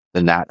better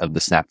than that of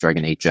the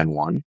Snapdragon 8 Gen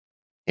 1,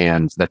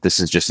 and that this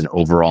is just an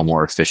overall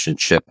more efficient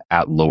chip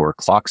at lower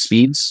clock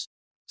speeds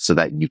so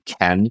that you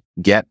can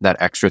get that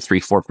extra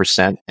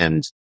 3-4%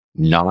 and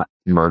not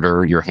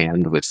murder your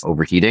hand with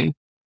overheating.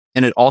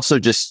 And it also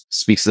just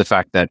speaks to the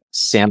fact that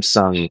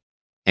Samsung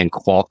and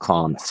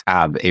Qualcomm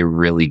have a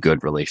really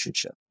good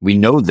relationship. We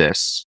know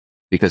this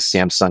because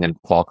Samsung and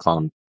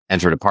Qualcomm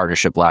entered a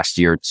partnership last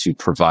year to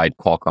provide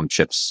Qualcomm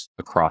chips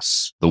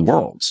across the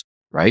world,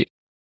 right?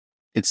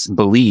 It's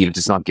believed,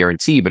 it's not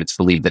guaranteed, but it's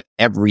believed that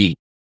every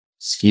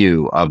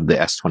SKU of the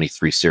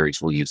S23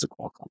 series will use a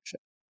Qualcomm chip,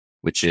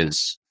 which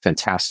is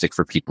fantastic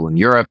for people in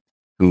Europe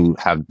who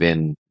have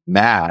been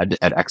mad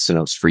at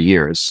Exynos for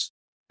years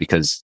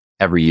because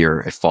every year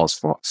it falls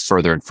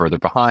further and further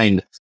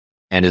behind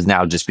and is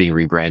now just being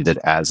rebranded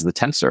as the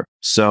Tensor.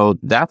 So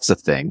that's a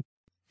thing.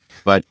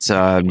 But,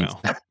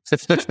 but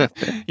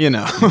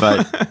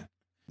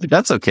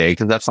that's okay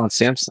because that's on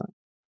Samsung.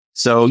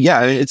 So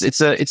yeah,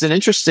 it's an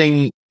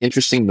interesting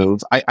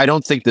move. I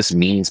don't think this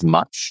means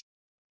much,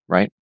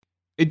 right?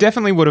 It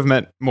definitely would have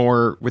meant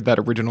more with that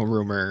original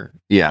rumor.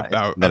 Yeah,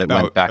 about it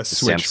went back a to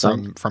switch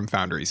Samsung. from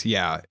foundries.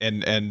 Yeah,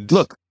 and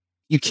look,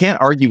 you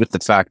can't argue with the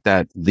fact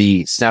that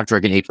the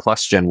Snapdragon 8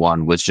 Plus Gen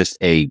 1 was just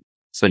a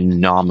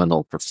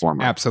phenomenal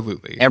performer.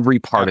 Absolutely, every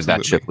part of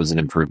that chip was an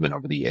improvement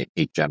over the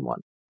 8 Gen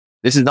 1.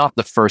 This is not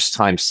the first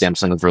time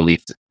Samsung has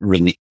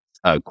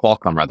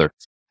Qualcomm rather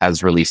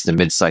has released a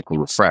mid-cycle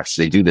refresh.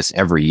 They do this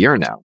every year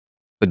now,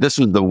 but this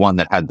was the one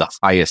that had the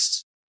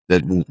highest,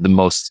 the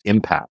most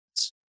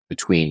impact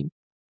between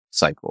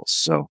cycles.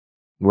 So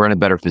we're in a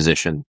better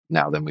position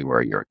now than we were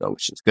a year ago,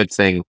 which is a good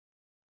thing.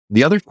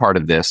 The other part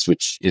of this,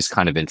 which is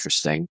kind of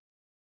interesting,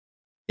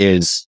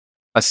 is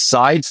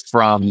aside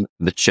from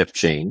the chip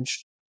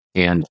change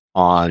and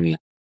on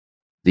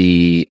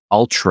the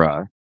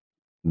Ultra,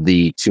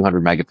 the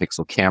 200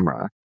 megapixel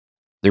camera,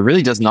 there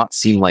really does not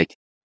seem like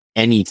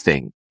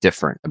anything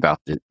different about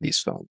these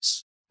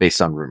phones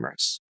based on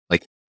rumors.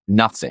 Like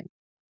nothing.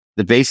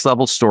 The base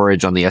level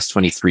storage on the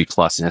S23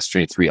 Plus and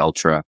S23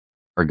 Ultra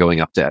are going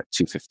up to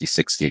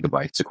 256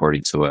 gigabytes,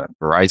 according to a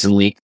Verizon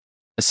leak.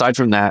 Aside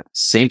from that,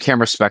 same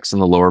camera specs in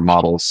the lower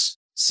models,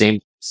 same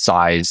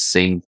size,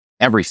 same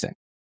everything.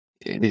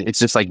 It's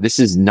just like, this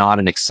is not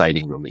an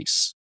exciting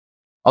release.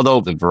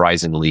 Although the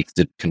Verizon leak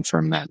did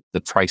confirm that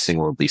the pricing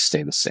will at least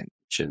stay the same,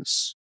 which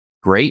is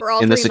great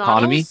in this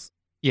economy. Models?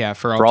 Yeah,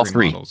 for all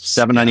three models.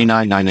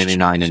 $799,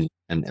 $999,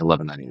 and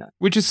 $1199.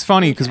 Which is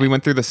funny because we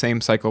went through the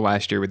same cycle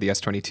last year with the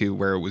S22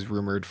 where it was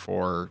rumored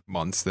for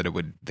months that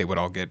they would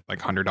all get like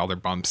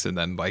 $100 bumps, and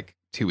then like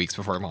 2 weeks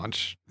before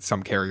launch,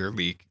 some carrier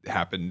leak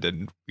happened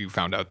and we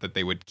found out that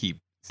they would keep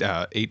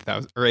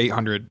 8,000 or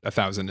 800,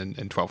 1,000, and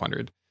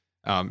 1,200.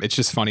 It's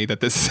just funny that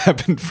this has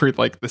happened for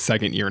like the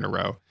second year in a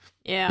row.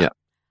 Yeah.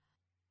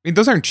 I mean,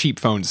 those aren't cheap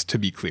phones, to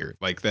be clear.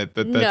 Like that's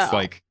No.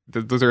 like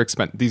those are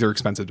these are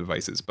expensive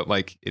devices, but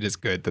like it is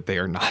good that they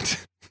are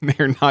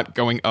not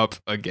going up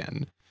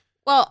again.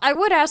 Well, I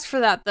would ask for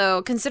that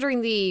though,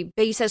 considering the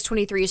base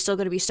S23 is still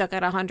going to be stuck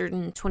at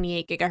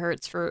 128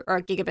 gigahertz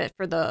or gigabit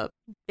for the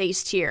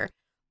base tier.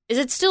 Is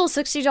it still a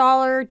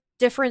 $60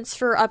 difference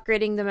for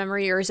upgrading the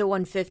memory, or is it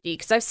 $150?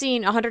 Because I've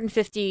seen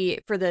 $150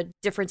 for the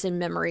difference in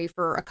memory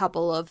for a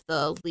couple of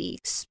the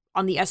leaks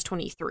on the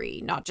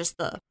S23, not just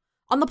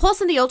on the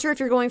Plus and the Ultra. If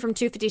you're going from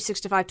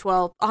 256 to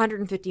 512,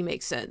 $150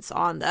 makes sense.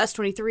 On the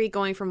S23,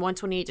 going from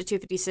 128 to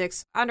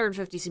 256,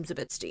 $150 seems a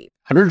bit steep.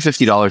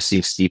 $150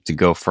 seems steep to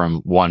go from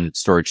one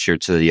storage tier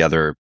to the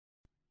other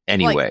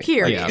anyway. Like,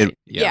 period.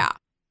 Yeah.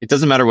 It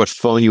doesn't matter what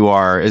phone you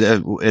are. It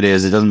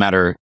doesn't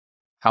matter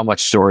how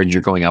much storage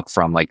you're going up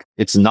from. Like,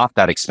 it's not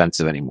that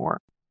expensive anymore.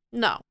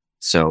 No.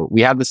 So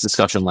we had this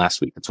discussion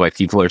last week. That's why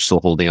people are still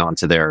holding on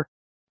to their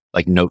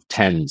like Note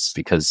 10s,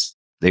 because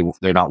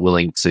they're not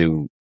willing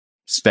to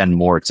spend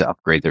more to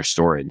upgrade their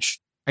storage.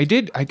 I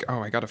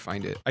gotta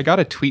find it. I got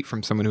a tweet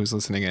from someone who was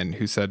listening in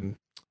who said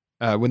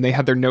when they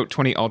had their Note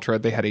 20 Ultra,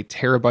 they had a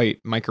terabyte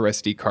micro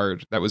SD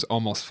card that was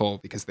almost full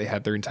because they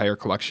had their entire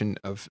collection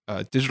of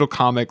digital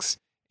comics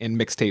and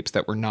mixtapes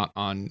that were not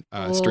on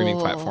streaming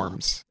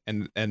platforms,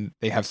 and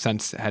they have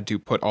since had to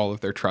put all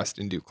of their trust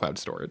into cloud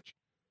storage.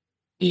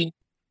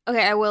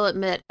 Okay, I will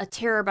admit, a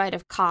terabyte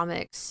of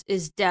comics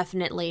is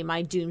definitely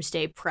my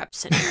doomsday prep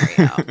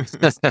scenario.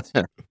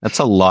 That's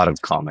a lot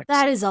of comics.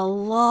 That is a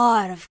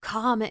lot of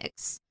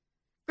comics.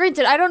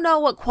 Granted, I don't know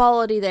what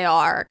quality they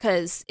are,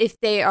 because if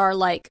they are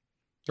like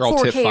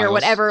 4K or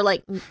whatever,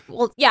 like,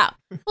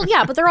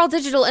 but they're all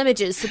digital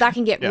images, so that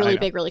can get really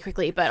big really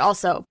quickly. But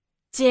also,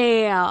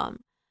 damn.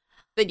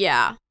 But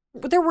yeah,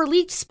 there were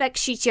leaked spec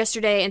sheets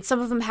yesterday, and some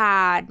of them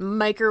had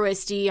micro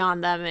SD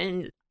on them,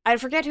 and I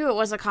forget who it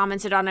was that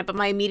commented on it, but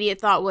my immediate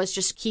thought was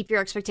just keep your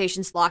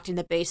expectations locked in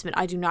the basement.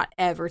 I do not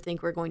ever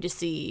think we're going to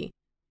see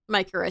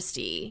micro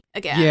SD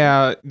again.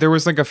 Yeah, there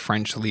was like a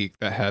French leak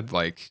that had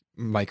like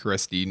micro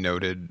SD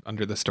noted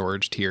under the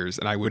storage tiers,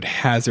 and I would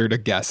hazard a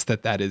guess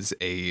that is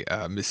a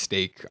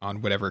mistake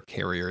on whatever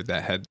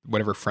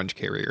French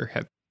carrier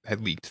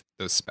had leaked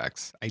those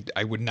specs.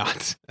 I would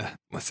not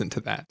listen to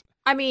that.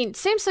 I mean,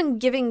 Samsung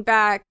giving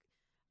back,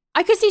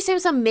 I could see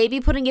Samsung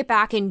maybe putting it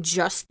back in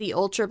just the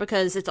Ultra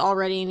because it's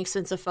already an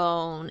expensive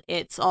phone.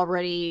 It's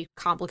already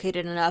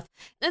complicated enough.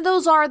 And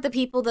those are the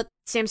people that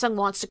Samsung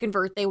wants to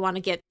convert. They want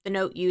to get the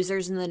Note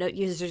users, and the Note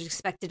users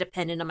expect to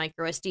depend on a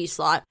micro SD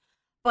slot.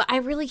 But I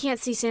really can't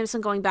see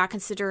Samsung going back,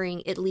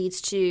 considering it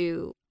leads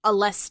to a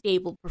less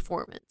stable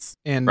performance.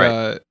 And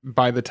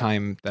by the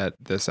time that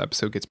this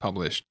episode gets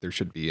published, there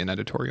should be an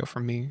editorial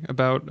from me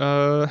about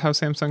how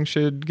Samsung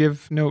should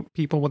give Note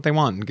people what they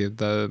want and give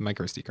the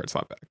micro SD card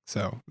slot back.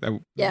 So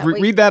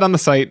read that on the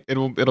site.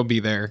 It'll be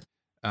there.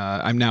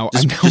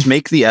 Just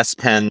make the S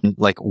Pen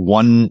like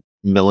 1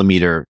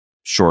 millimeter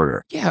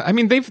shorter. Yeah, I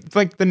mean, they've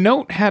like the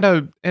Note had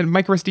a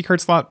micro SD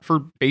card slot for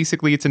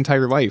basically its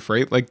entire life,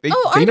 right? Like they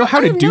know how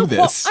to do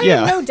this. I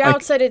have no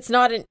doubts that it's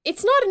not an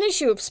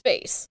issue of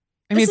space.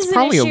 I mean, it's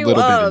probably a little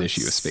bit an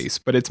issue of space,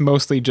 but it's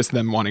mostly just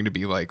them wanting to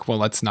be like, well,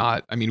 let's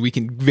not. I mean, we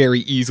can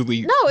very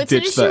easily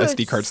ditch the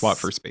SD card slot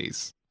for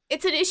space.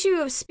 It's an issue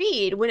of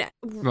speed.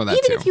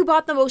 If you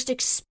bought the most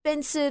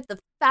expensive, the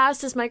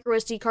fastest micro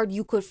SD card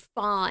you could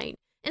find,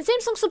 and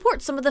Samsung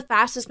supports some of the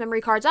fastest memory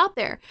cards out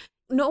there,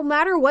 no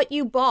matter what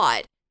you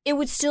bought, it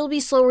would still be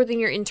slower than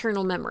your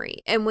internal memory.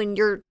 And when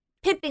you're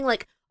pimping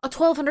like a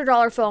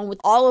 $1,200 phone with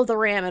all of the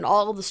RAM and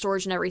all of the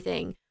storage and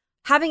everything,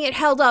 having it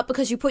held up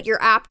because you put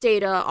your app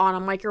data on a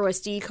micro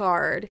SD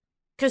card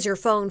because your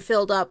phone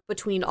filled up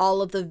between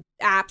all of the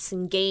apps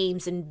and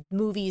games and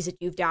movies that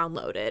you've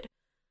downloaded.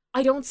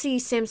 I don't see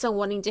Samsung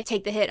wanting to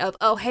take the hit of,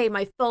 oh, hey,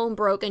 my phone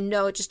broke, and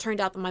no, it just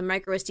turned out that my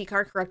micro SD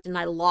card corrupted and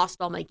I lost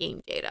all my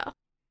game data.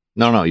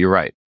 No, you're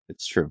right.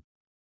 It's true.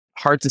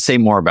 Hard to say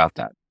more about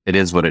that. It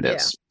is what it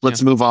is.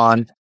 Let's move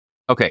on.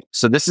 Okay,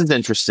 so this is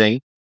interesting.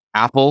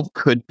 Apple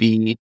could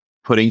be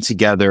putting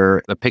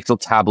together a Pixel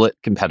tablet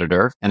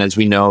competitor. And as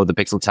we know, the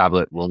Pixel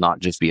tablet will not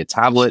just be a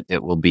tablet.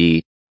 It will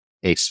be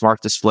a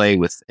smart display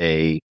with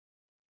a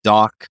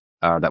dock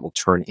that will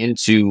turn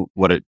into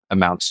what it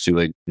amounts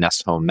to a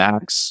Nest Home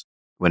Max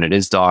when it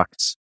is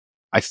docked.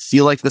 I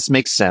feel like this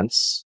makes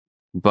sense,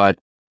 but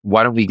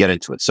why don't we get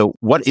into it? So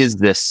what is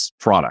this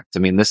product? I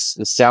mean, this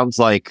sounds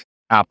like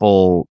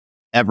Apple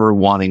ever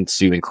wanting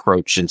to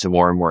encroach into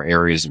more and more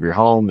areas of your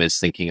home is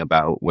thinking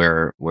about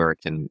where it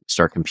can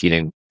start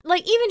competing.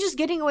 Like, even just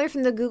getting away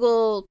from the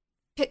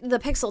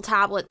Pixel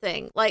tablet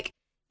thing. Like,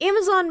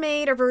 Amazon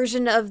made a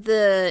version of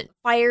the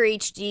Fire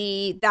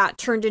HD that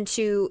turned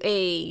into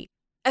a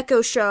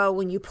Echo Show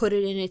when you put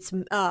it in its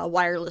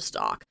wireless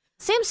dock.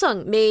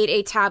 Samsung made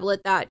a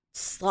tablet that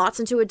slots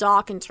into a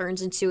dock and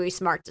turns into a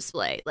smart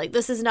display. Like,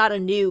 this is not a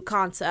new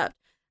concept.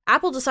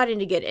 Apple deciding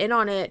to get in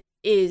on it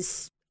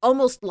is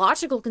almost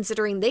logical,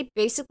 considering they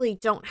basically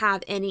don't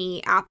have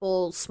any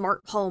Apple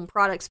smart home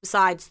products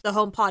besides the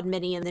HomePod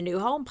Mini and the new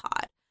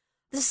HomePod.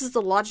 This is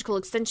the logical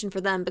extension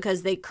for them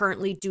because they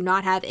currently do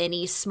not have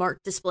any smart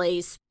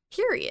displays,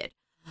 period.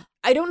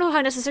 I don't know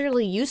how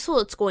necessarily useful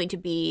it's going to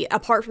be,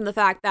 apart from the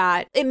fact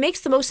that it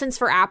makes the most sense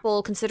for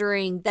Apple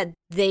considering that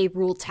they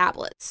rule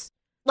tablets.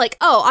 Like,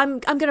 oh, I'm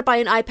going to buy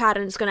an iPad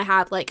and it's going to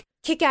have like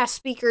kick-ass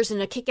speakers and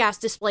a kick-ass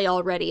display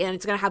already, and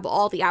it's going to have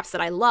all the apps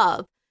that I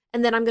love.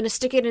 And then I'm going to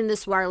stick it in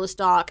this wireless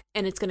dock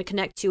and it's going to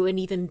connect to an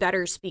even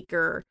better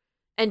speaker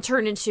and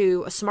turn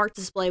into a smart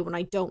display when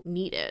I don't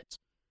need it.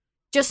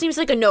 Just seems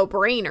like a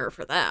no-brainer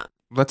for them.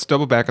 Let's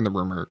double back on the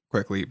rumor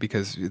quickly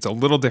because it's a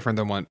little different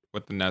than what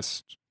the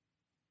Nest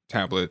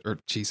tablet, or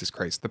Jesus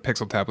Christ, the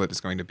Pixel tablet is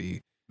going to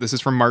be. This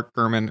is from Mark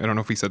Gurman. I don't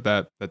know if he said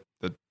that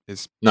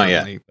is Not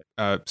yet.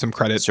 certainly some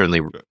credit.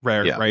 Certainly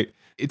Rare, yeah. right?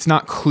 It's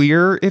not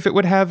clear if it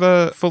would have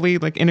a fully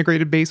like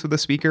integrated base with a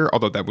speaker,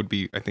 although that would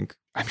be,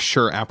 I'm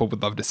sure Apple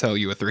would love to sell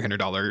you a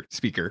 $300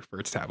 speaker for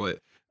its tablet.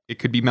 It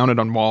could be mounted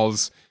on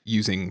walls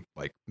using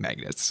like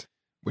magnets,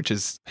 which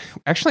is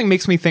actually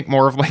makes me think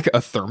more of like a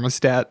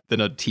thermostat than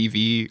a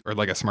TV or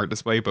like a smart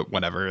display, but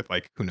whatever,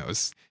 like who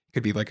knows? It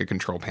could be like a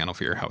control panel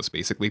for your house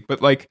basically.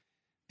 But like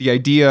the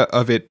idea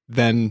of it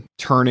then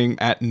turning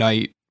at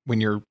night when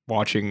you're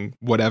watching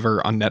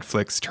whatever on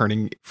Netflix,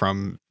 turning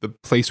from the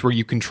place where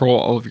you control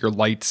all of your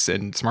lights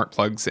and smart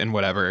plugs and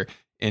whatever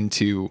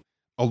into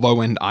a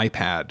low-end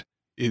iPad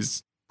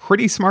is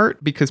pretty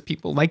smart because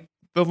people like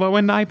the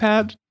low-end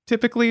iPad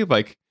typically.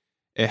 Like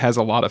it has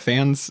a lot of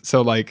fans.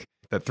 So like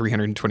that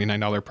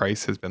 $329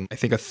 price has been, I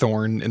think, a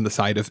thorn in the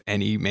side of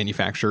any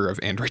manufacturer of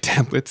Android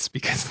tablets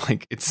because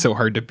like it's so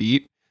hard to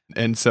beat.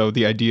 And so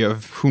the idea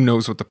of who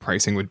knows what the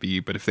pricing would be,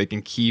 but if they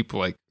can keep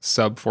like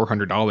sub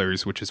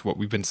 $400, which is what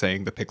we've been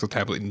saying the Pixel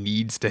tablet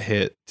needs to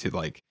hit to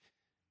like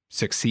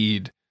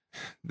succeed,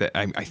 that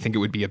I think it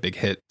would be a big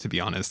hit, to be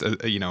honest.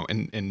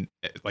 And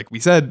like we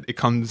said, it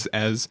comes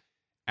as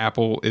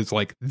Apple is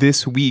like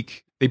this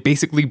week, they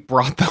basically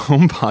brought the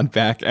HomePod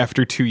back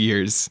after 2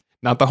 years,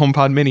 not the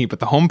HomePod Mini, but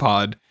the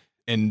HomePod,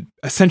 and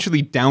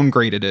essentially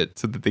downgraded it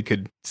so that they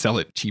could sell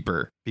it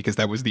cheaper because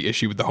that was the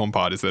issue with the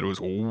HomePod, is that it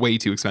was way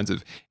too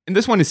expensive. And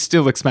this one is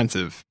still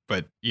expensive,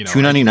 but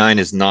 $299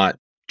 is not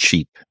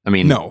cheap. I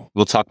mean, no,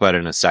 we'll talk about it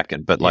in a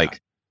second, but like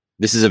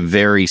this is a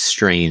very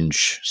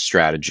strange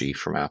strategy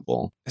from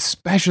Apple,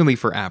 especially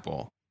for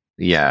Apple.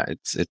 Yeah, it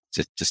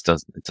just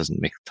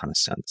doesn't make a ton of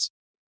sense.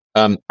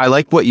 I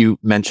like what you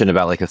mentioned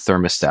about like a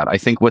thermostat. I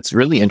think what's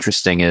really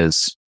interesting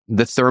is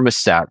the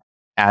thermostat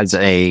as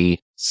a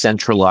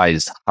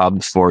centralized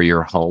hub for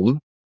your home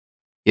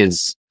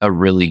is a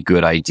really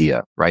good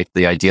idea, right?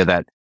 The idea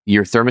that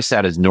your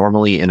thermostat is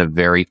normally in a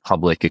very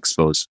public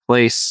exposed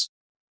place.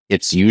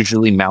 It's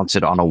usually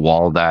mounted on a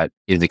wall that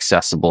is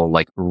accessible,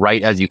 like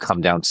right as you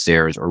come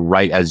downstairs or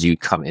right as you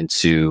come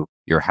into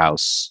your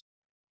house.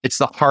 It's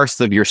the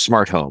hearth of your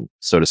smart home,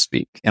 so to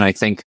speak. And I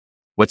think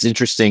what's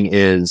interesting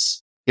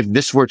is if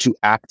this were to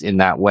act in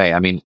that way, I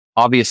mean,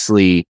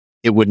 obviously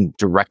it wouldn't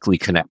directly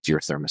connect to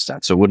your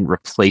thermostat. So it wouldn't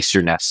replace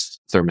your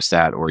Nest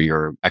thermostat or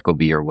your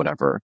Ecobee or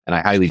whatever. And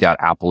I highly doubt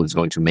Apple is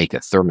going to make a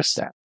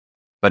thermostat.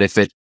 But if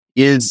it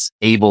is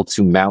able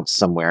to mount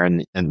somewhere,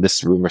 and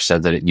this rumor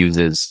said that it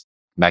uses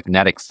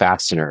magnetic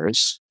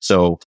fasteners.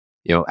 So,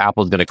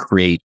 Apple's going to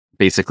create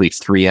basically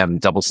 3M,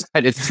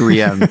 double-sided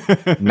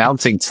 3M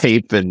mounting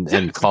tape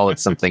and call it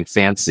something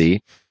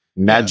fancy.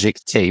 Magic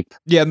tape.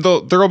 Yeah,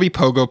 there'll be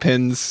pogo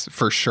pins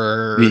for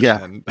sure.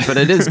 Yeah, but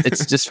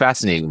it's just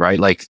fascinating, right?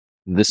 Like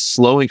the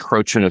slow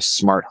encroachment of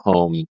smart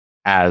home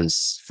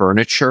as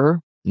furniture,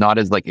 not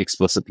as like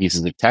explicit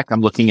pieces of tech.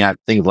 I'm looking at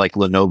things like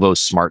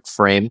Lenovo's Smart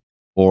Frame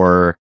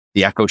or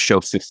the Echo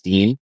Show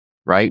 15,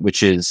 right?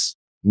 Which is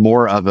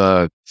more of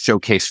a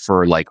showcase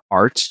for like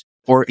art,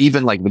 or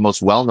even like the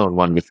most well-known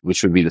one,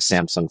 which would be the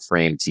Samsung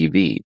Frame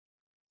TV.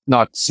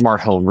 Not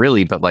smart home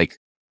really, but like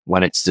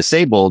when it's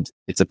disabled,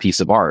 it's a piece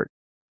of art.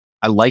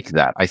 I like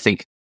that. I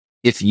think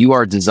if you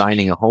are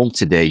designing a home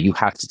today, you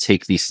have to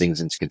take these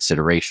things into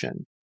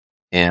consideration.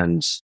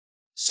 And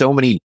so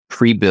many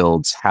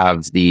pre-builds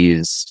have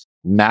these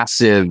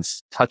massive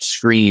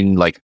touchscreen,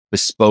 like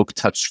bespoke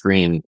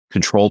touchscreen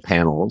control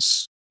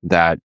panels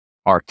that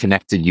are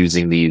connected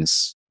using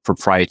these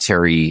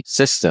proprietary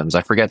systems.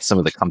 I forget some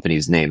of the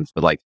companies' names,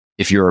 but like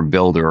if you're a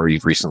builder or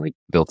you've recently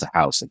built a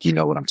house, like you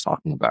know what I'm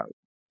talking about.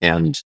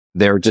 And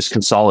they're just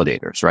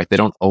consolidators, right? They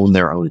don't own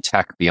their own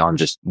tech beyond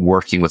just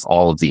working with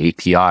all of the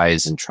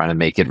APIs and trying to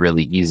make it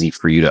really easy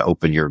for you to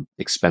open your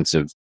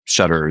expensive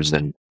shutters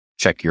and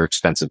check your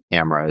expensive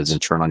cameras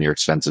and turn on your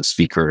expensive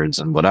speakers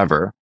and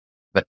whatever.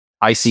 But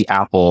I see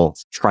Apple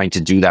trying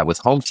to do that with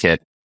HomeKit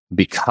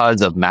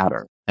because of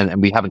Matter.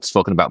 And we haven't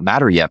spoken about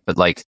Matter yet, but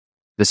like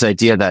this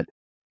idea that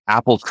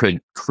Apple could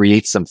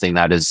create something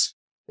that is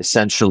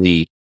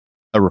essentially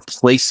a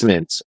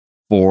replacement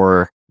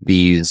for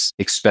these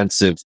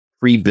expensive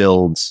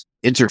pre-build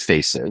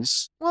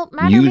interfaces. Well,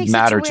 Matter makes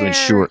Matter to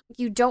ensure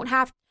you don't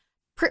have.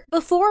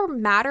 Before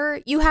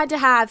Matter, you had to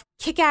have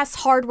kick-ass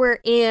hardware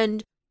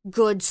and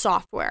good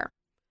software,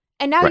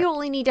 and now you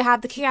only need to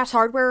have the kick-ass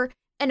hardware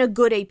and a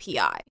good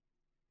API.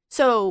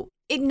 So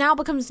it now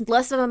becomes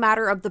less of a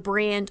matter of the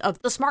brand of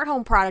the smart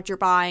home product you're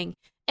buying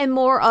and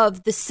more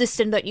of the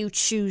system that you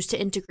choose to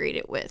integrate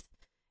it with.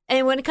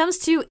 And when it comes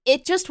to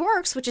it just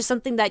works, which is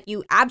something that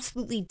you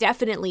absolutely,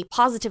 definitely,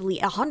 positively,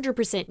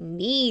 100%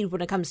 need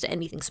when it comes to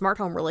anything smart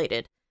home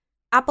related,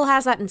 Apple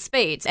has that in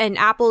spades. And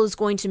Apple is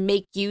going to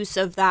make use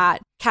of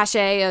that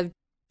cachet of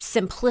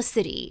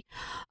simplicity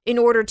in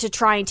order to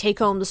try and take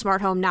home the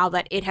smart home now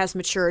that it has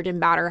matured and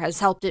Matter has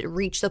helped it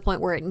reach the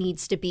point where it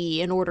needs to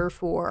be in order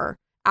for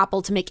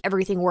Apple to make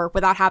everything work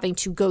without having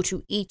to go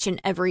to each and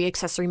every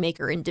accessory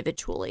maker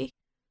individually.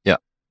 Yeah.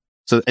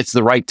 So it's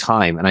the right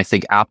time. And I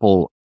think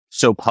Apple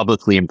so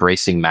publicly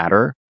embracing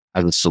Matter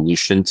as a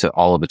solution to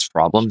all of its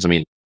problems. I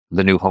mean,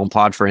 the new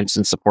HomePod, for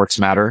instance, supports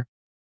Matter.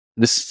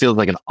 this feels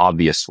like an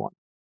obvious one,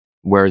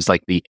 whereas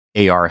like the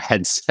AR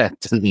headset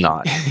does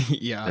not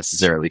Yeah.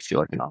 necessarily feel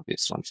like an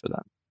obvious one for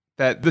them.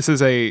 That this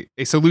is a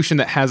solution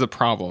that has a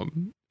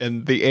problem,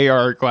 and the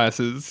AR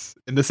glasses,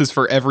 and this is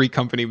for every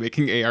company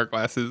making AR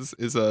glasses,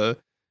 is a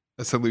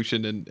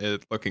solution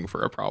and looking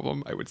for a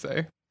problem, I would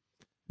say.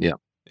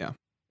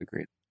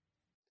 Agreed.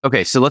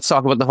 Okay, so let's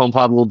talk about the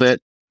HomePod a little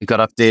bit. It got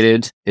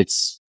updated.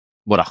 It's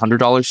what,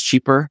 $100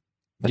 cheaper?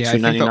 Yeah,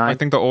 I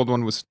think the old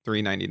one was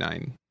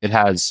 $399. It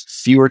has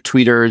fewer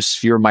tweeters,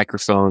 fewer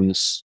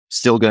microphones.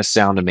 Still going to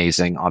sound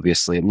amazing.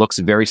 Obviously, it looks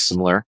very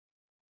similar.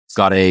 It's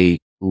got a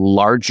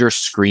larger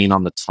screen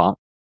on the top,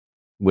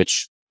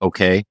 which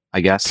okay,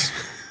 I guess.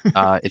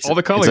 It's all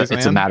the colors.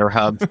 It's a Matter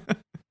Hub.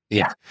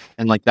 Yeah,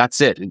 and like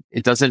that's it.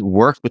 It doesn't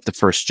work with the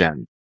first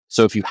gen.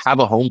 So if you have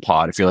a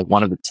HomePod, if you're like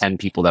one of the 10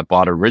 people that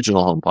bought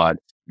original HomePod,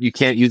 you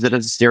can't use it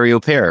as a stereo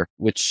pair,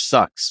 which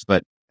sucks.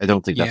 But I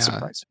don't think that's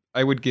surprising.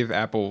 I would give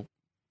Apple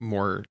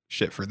more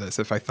shit for this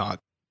if I thought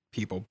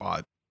people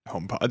bought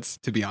HomePods,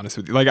 to be honest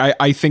with you. Like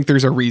I think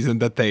there's a reason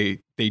that they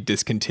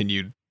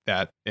discontinued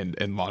that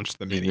and launched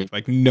the Mini.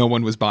 Like no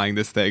one was buying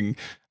this thing.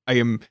 I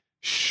am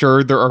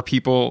sure there are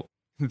people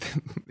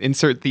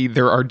insert the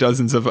there are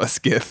dozens of us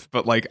gif,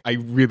 but like I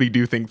really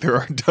do think there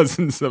are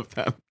dozens of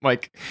them.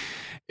 Like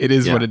it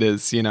is what it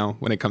is, you know,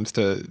 when it comes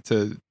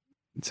to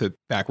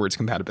backwards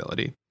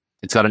compatibility.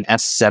 It's got an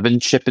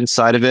S7 chip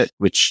inside of it,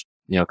 which,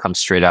 you know, comes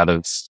straight out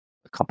of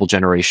a couple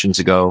generations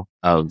ago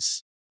of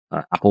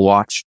Apple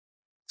Watch.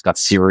 It's got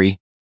Siri,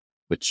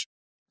 which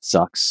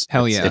sucks.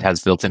 Hell yeah. It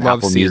has built-in Love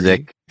Apple Siri.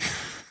 Music.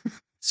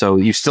 So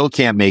you still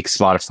can't make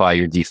Spotify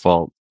your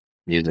default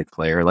music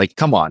player. Like,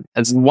 come on.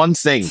 That's one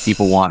thing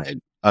people wanted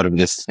out of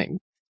this thing.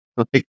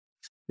 Like,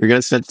 you're going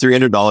to spend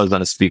 $300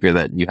 on a speaker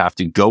that you have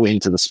to go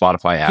into the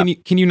Spotify app.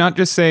 Can you not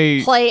just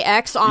say Play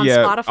X on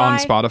Spotify? on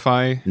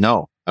Spotify?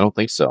 No, I don't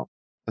think so.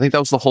 I think that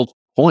was the whole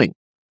point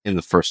in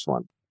the first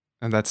one.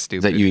 And that's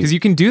stupid. That you- Because you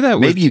can do that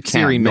with Maybe you can.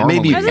 Siri Maybe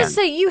normally. you I was can. gonna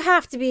say you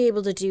have to be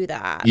able to do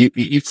that.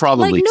 You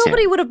probably like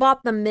nobody can. would have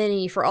bought the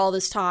Mini for all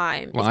this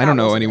time. Well, if I don't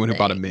that know wasn't anyone who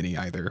bought a thing. Mini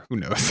either. Who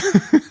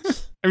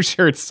knows? I'm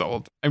sure it's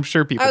sold. I'm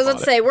sure people I was bought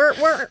gonna it. say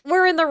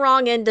we're in the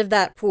wrong end of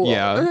that pool.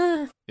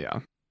 Yeah. Yeah.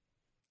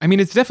 I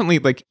mean, it's definitely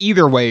like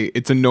either way,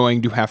 it's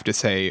annoying to have to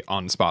say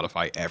on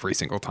Spotify every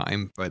single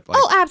time, but like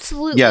Oh,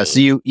 absolutely. Yeah, so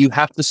you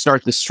have to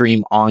start the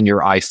stream on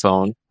your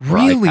iPhone or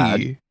iPad,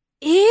 really?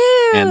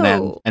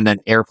 Ew. and then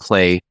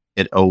AirPlay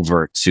it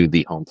over to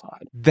the HomePod.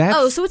 That's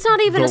Oh, so it's not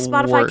even a the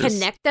Spotify worst.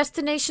 Connect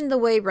destination the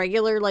way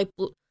regular like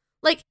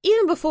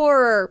even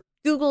before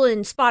Google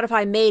and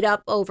Spotify made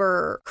up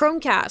over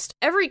Chromecast,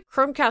 every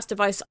Chromecast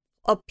device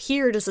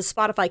appeared as a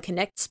Spotify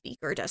Connect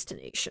speaker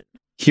destination.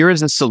 Here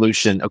is a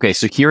solution. Okay,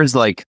 so here is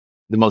like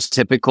the most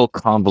typical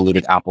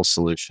convoluted Apple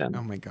solution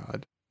Oh my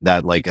god.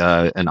 that like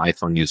an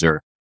iPhone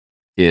user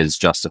is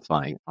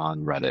justifying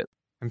on Reddit.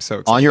 I'm so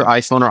excited. On your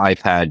iPhone or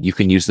iPad, you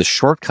can use the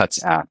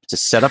Shortcuts app to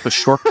set up a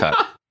shortcut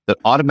that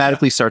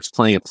automatically starts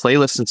playing a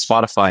playlist in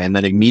Spotify and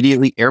then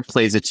immediately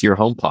AirPlays it to your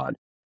HomePod.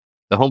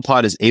 The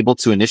HomePod is able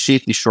to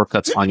initiate these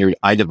shortcuts on your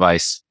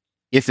iDevice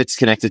if it's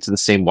connected to the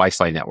same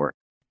Wi-Fi network.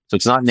 So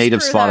it's not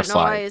native Screw that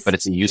Spotify, noise. but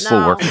it's a useful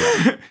No.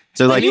 workaround.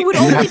 So like you would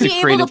you only have to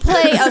be create able to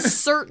play a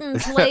certain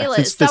playlist. That would be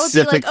like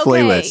specific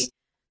playlist.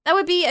 that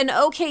would be an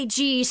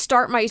OKG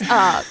start my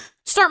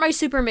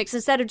super mix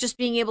instead of just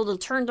being able to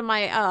turn to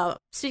my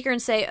speaker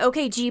and say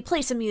OKG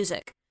play some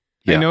music.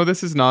 Yeah. I know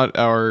this is not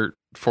our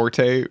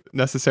forte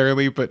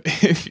necessarily, but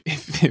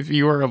if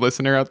you are a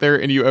listener out there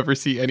and you ever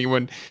see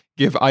anyone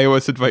give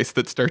iOS advice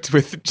that starts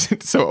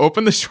with so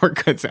open the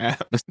Shortcuts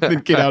app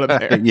and get out of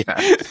there.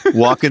 Yeah.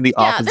 Walk in the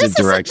opposite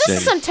direction. This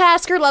is some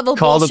Tasker level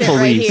Call the bullshit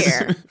right police.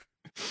 here.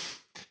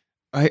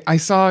 I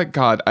saw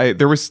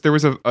there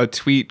was a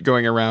tweet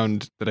going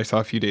around that I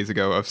saw a few days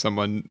ago of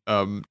someone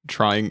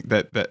trying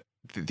that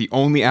the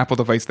only Apple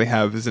device they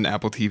have is an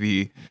Apple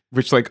TV,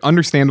 which like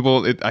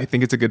understandable. I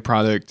think it's a good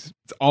product.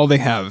 It's all they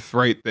have,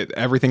 right? That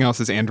everything else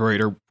is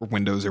Android or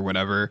Windows or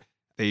whatever.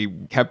 They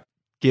kept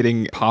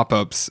getting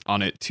pop-ups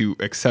on it to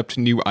accept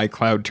new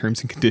iCloud terms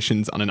and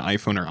conditions on an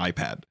iPhone or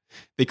iPad.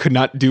 They could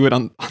not do it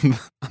on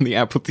the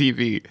Apple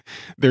TV.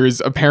 There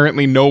is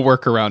apparently no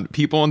workaround.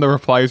 People in the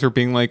replies are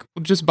being like,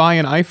 well, just buy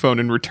an iPhone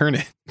and return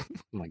it. Oh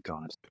my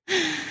God.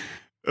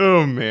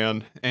 Oh,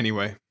 man.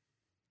 Anyway.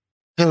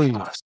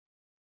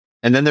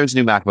 And then there's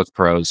new MacBook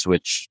Pros,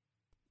 which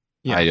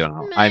Yeah. I don't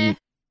know. Meh.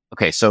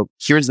 Okay, so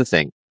here's the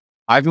thing.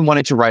 I've been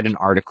wanting to write an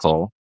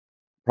article,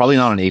 probably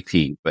not on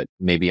AP, but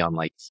maybe on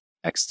like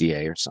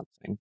XDA or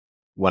something,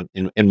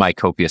 in my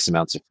copious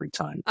amounts of free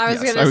time. I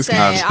was Yes, gonna I was say,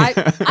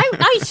 gonna-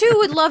 I too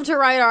would love to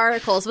write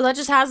articles, but that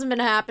just hasn't been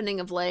happening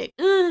of late.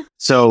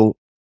 So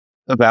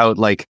about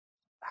like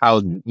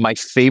how my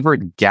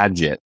favorite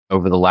gadget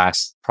over the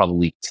last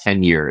probably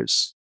 10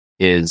 years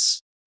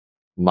is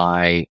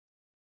my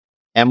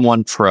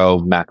M1 Pro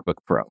MacBook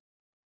Pro.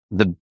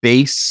 The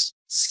base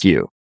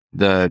SKU,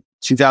 the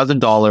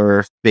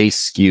 $2,000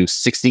 base SKU,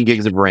 16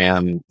 gigs of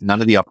RAM,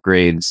 none of the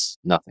upgrades,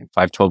 nothing,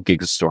 512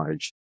 gigs of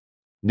storage.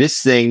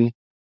 This thing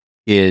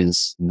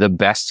is the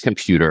best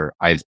computer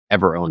I've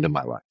ever owned in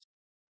my life.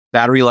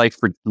 Battery life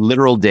for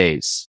literal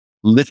days.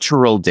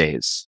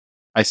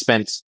 I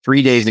spent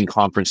 3 days in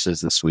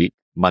conferences this week,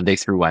 Monday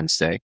through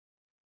Wednesday.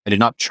 I did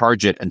not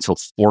charge it until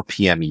 4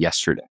 p.m.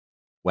 yesterday,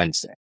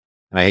 Wednesday.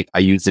 And I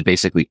used it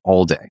basically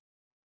all day.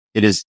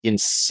 It is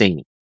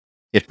insane.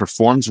 It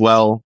performs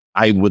well.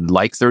 I would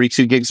like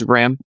 32 gigs of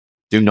RAM.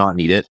 Do not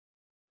need it.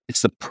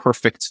 It's the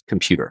perfect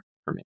computer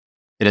for me.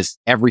 It has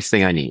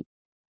everything I need.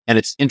 And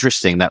it's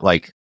interesting that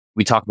like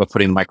we talk about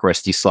putting the micro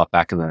SD slot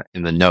back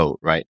in the Note,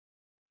 right?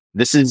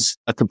 This is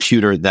a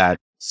computer that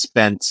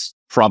spent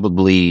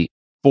probably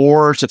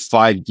 4 to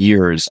 5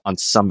 years on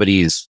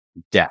somebody's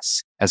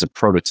desk as a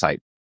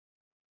prototype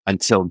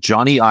until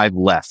Johnny Ive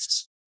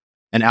left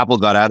and Apple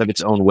got out of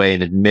its own way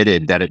and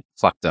admitted that it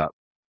fucked up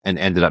and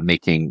ended up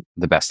making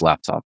the best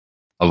laptop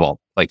of all.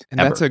 And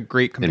that's a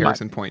great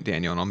comparison point,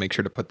 Daniel. And I'll make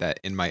sure to put that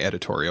in my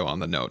editorial on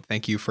the Note.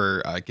 Thank you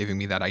for giving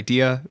me that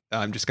idea.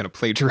 I'm just going to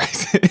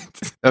plagiarize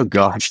it. Oh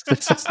gosh.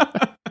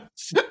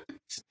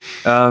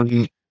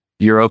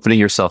 You're opening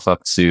yourself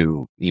up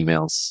to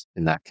emails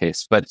in that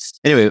case. But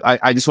anyway,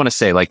 I just want to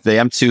say like the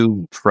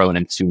M2 Pro and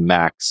M2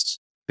 Max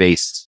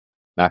based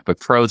MacBook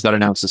Pros got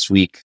announced this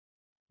week.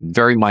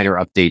 Very minor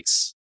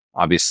updates.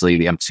 Obviously,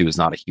 the M2 is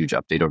not a huge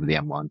update over the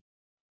M1,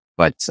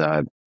 but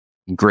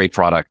great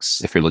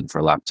products if you're looking for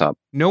a laptop.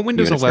 No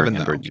Windows 11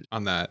 though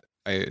on that.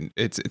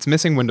 It's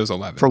missing Windows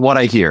 11. From what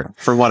I hear,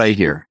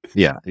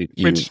 yeah,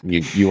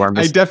 you are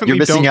you're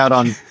missing out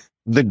on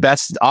the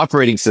best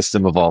operating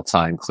system of all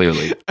time.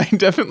 Clearly, I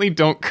definitely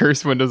don't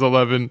curse Windows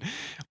 11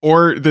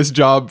 or this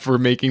job for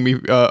making me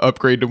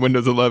upgrade to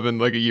Windows 11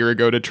 like a year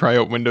ago to try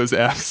out Windows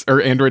apps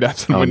or Android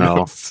apps on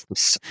Windows. No.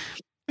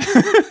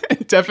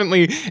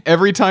 Definitely,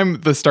 every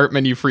time the start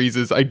menu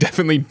freezes, I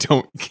definitely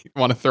don't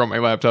want to throw my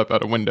laptop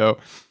out a window.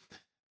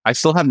 I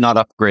still have not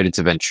upgraded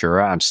to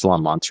Ventura. I'm still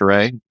on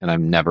Monterey, and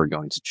I'm never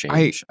going to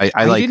change. I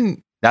like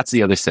didn't. That's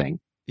the other thing.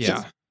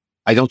 Yeah,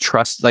 I don't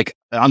trust. Like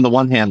on the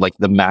one hand, like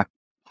the Mac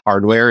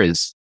hardware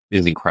is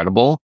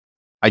incredible.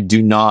 I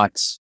do not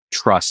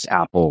trust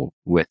Apple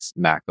with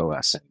Mac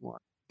OS anymore.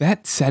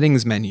 That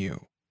settings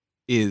menu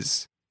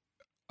is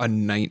a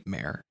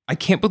nightmare. I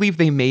can't believe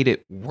they made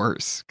it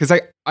worse because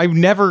I've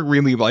never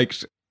really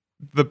liked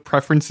the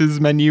preferences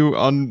menu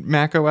on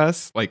Mac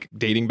OS, like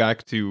dating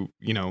back to,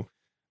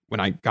 when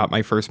I got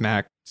my first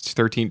Mac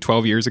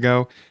 12 years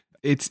ago.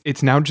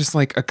 It's now just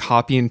like a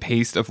copy and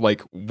paste of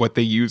like what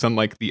they use on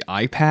like the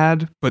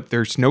iPad, but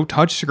there's no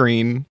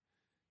touchscreen.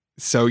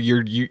 So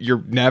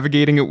you're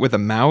navigating it with a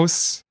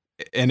mouse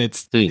and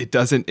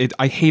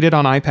I hate it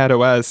on iPad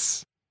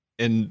OS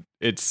and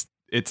it's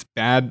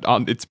bad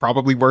on, it's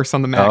probably worse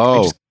on the Mac.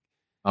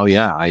 Oh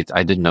yeah. I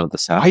didn't know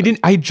this happened.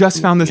 I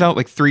just found this out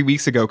like 3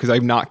 weeks ago because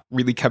I've not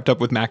really kept up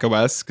with Mac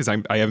OS because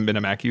I haven't been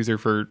a Mac user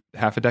for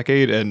half a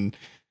decade. And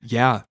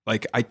yeah,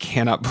 like I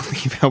cannot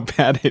believe how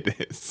bad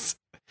it is.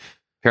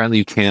 Apparently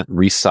you can't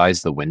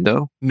resize the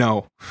window.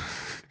 No.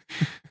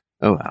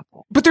 Oh,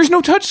 Apple. But there's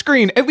no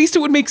touchscreen. At least it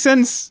would make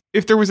sense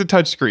if there was a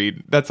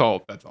touchscreen. That's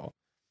all.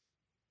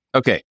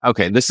 Okay.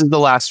 This is the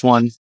last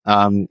one.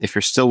 If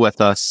you're still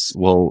with us,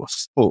 we'll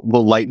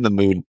lighten the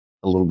mood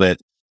a little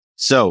bit.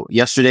 So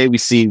yesterday we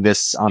see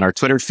this on our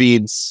Twitter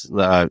feed,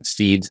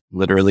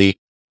 literally.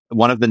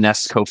 One of the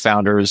Nest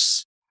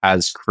co-founders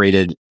has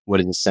created what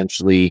is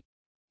essentially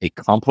a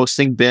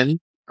composting bin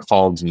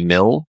called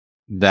Mill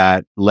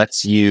that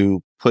lets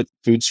you put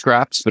food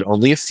scraps, but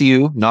only a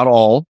few, not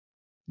all.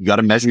 You got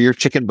to measure your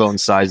chicken bone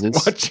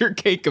sizes. What's your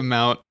cake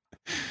amount?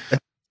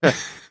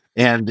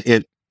 And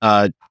it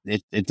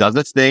does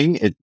its thing.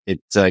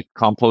 It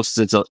composts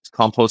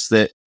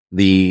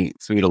the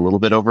food a little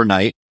bit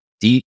overnight,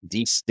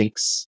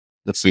 de-stinks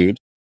the food,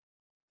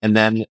 and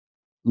then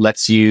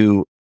lets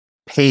you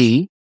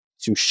pay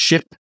to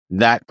ship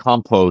that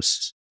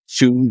compost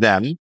to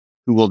them,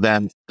 who will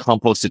then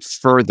compost it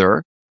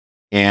further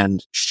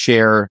and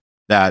share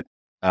that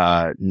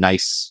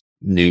nice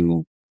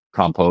new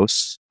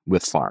compost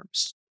with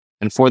farms.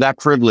 And for that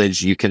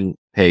privilege, you can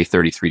pay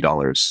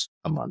 $33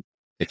 a month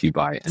if you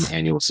buy an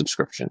annual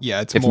subscription.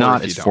 Yeah, if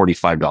not, it's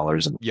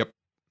 $45. Yep.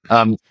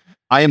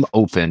 I am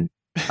open.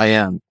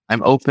 I'm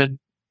open.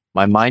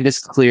 My mind is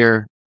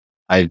clear.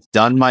 I've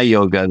done my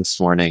yoga this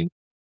morning.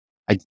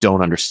 I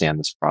don't understand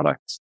this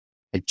product.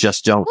 I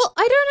just don't. Well,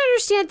 I don't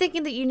understand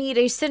thinking that you need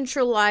a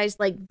centralized,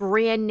 like,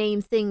 brand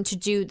name thing to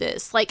do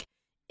this. Like,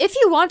 if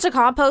you want to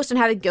compost and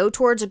have it go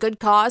towards a good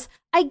cause,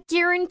 I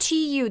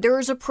guarantee you there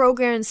is a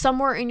program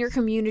somewhere in your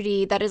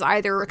community that is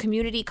either a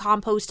community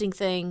composting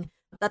thing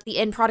that the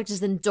end product is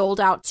then doled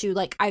out to,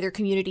 like, either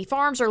community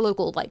farms or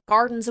local, like,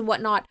 gardens and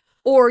whatnot.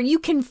 Or you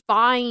can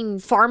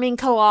find farming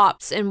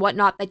co-ops and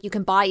whatnot that you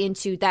can buy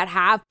into that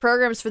have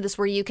programs for this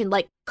where you can,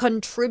 like,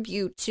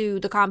 contribute to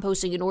the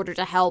composting in order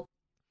to help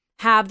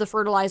have the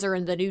fertilizer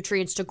and the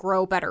nutrients to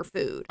grow better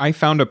food. I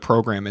found a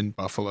program in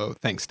Buffalo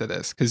thanks to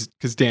this because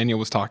Daniel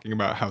was talking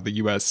about how the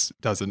U.S.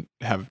 doesn't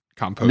have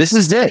compost. This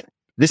is it.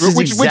 This is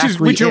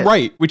which you're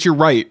right. Which you're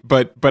right.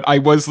 But I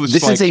was just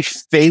this like, is a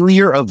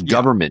failure of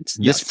government.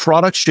 Yes. This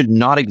product should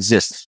not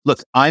exist. Look,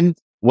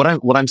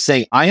 what I'm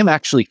saying, I am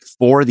actually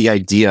for the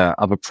idea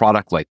of a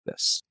product like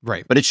this.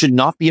 right. But it should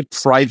not be a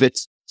private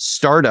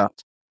startup,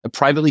 a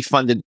privately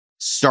funded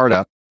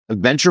startup, a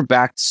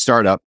venture-backed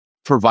startup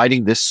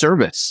providing this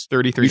service.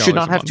 $33. You should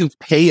not have to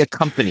pay a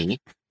company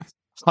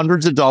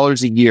hundreds of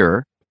dollars a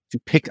year to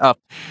pick up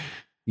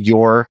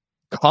your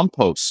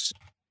compost,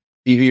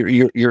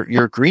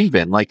 your green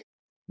bin. Like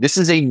this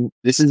is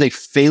a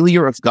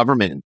failure of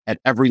government at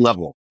every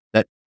level,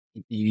 that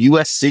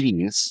U.S.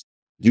 cities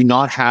do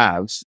not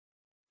have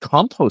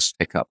compost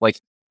pickup. Like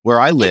where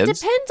I live, It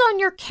depends on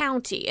your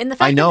county, and the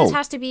fact that this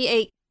has to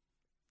be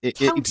a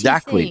county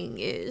thing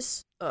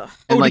is. Ugh.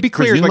 And to be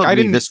clear, like I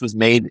didn't. This was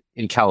made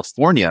in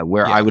California,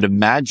 where I would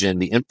imagine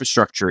the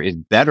infrastructure is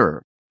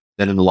better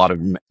than in a lot of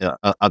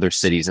other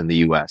cities in the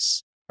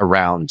U.S.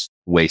 around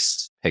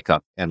waste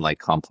pickup and like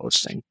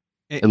composting,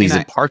 at least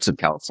in parts of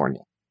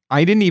California.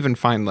 I didn't even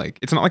find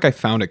it's not like I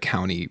found a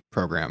county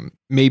program.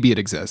 Maybe it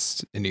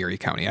exists in Erie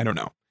County. I don't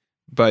know.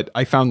 But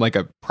I found like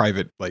a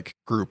private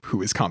group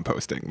who is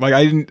composting. Like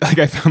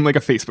I found like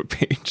a Facebook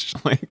page.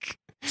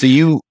 So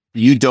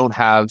you don't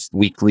have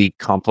weekly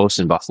compost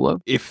in Buffalo?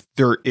 If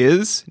there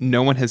is,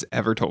 no one has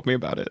ever told me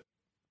about it.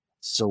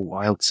 So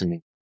wild to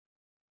me.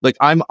 Like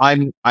I'm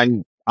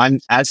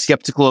as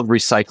skeptical of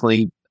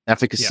recycling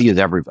efficacy as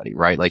everybody,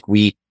 right? Like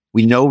we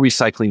know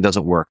recycling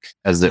doesn't work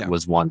as it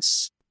was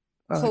once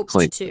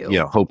hoped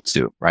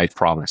to, right?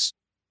 Promise.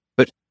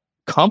 But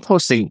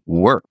composting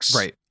works.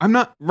 Right. I'm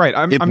not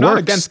not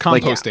against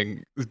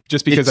composting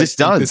just because I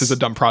think this is a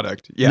dumb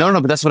product. Yeah. No,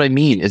 but that's what I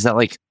mean is that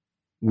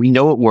we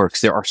know it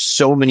works. There are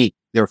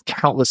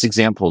countless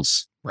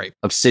examples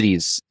of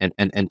cities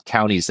and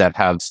counties that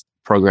have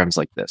programs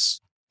like this.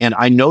 And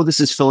I know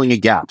this is filling a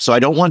gap. So I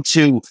don't want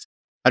to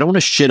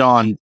shit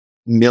on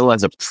Mill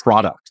as a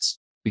product,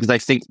 because I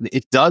think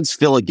it does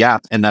fill a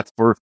gap, and that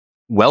for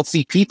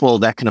wealthy people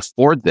that can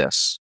afford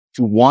this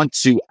to want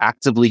to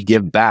actively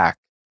give back.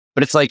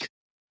 But it's like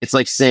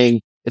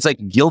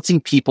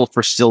guilting people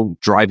for still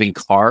driving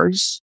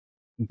cars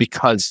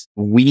because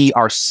we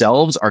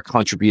ourselves are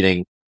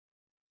contributing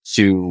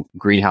to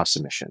greenhouse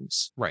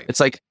emissions. Right. It's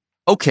like,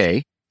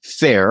 okay,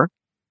 fair,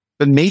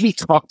 but maybe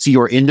talk to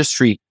your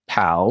industry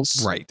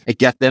pals and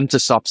get them to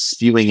stop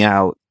spewing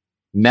out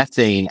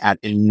methane at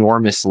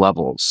enormous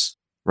levels,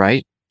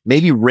 right?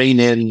 Maybe rein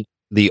in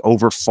the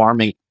over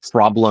farming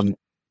problem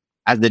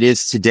as it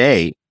is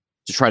today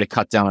to try to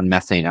cut down on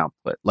methane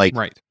output.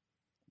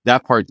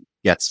 That part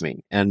gets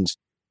me. And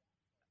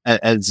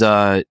as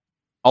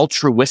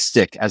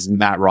altruistic as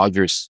Matt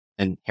Rogers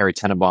and Harry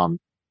Tenenbaum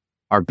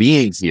are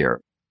being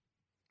here,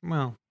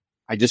 well,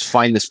 I just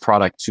find this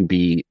product to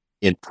be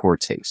in poor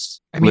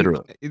taste,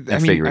 literally. I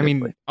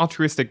mean,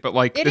 altruistic,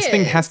 but this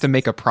thing has to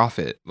make a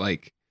profit.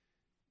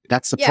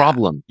 That's the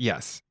problem.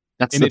 Yes,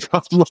 that's the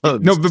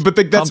problem. No, but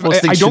that's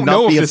I don't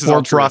know if this is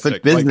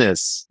for-profit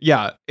business.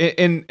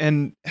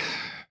 And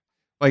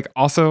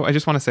also, I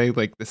just want to say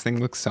this thing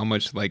looks so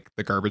much like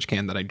the garbage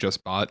can that I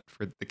just bought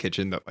for the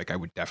kitchen that I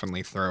would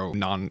definitely throw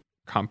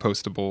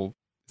non-compostable.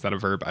 Is that a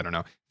verb? I don't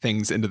know.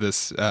 Things into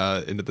this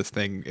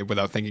thing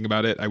without thinking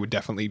about it. I would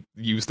definitely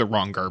use the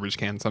wrong garbage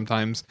can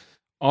sometimes.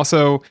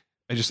 Also,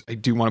 I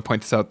do want to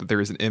point this out that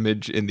there is an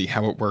image in the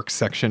How It Works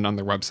section on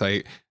their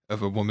website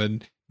of a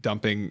woman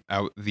dumping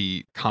out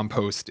the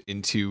compost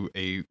into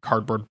a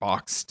cardboard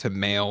box to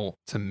mail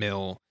to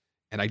Mill.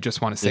 And I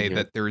just want to say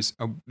that there's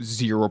a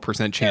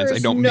 0% chance I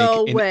don't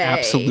make an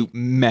absolute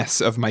mess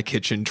of my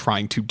kitchen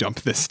trying to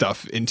dump this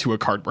stuff into a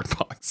cardboard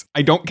box.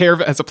 I don't care if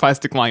it has a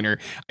plastic liner.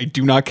 I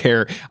do not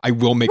care. I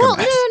will make a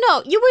mess.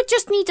 No. You would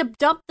just need to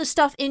dump the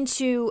stuff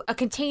into a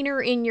container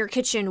in your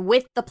kitchen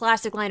with the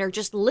plastic liner.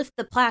 Just lift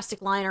the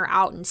plastic liner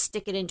out and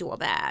stick it into a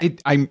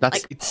bag.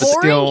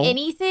 Pouring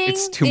anything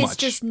it's too much. It's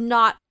just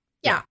not.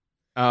 Yeah.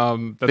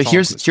 But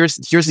here's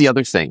the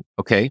other thing.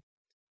 Okay.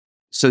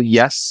 So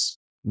yes,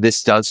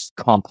 this does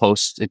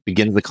compost. It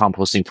begins the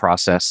composting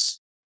process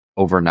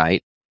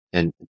overnight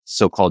and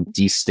so-called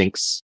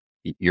destinks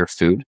your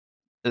food.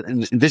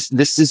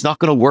 This is not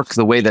going to work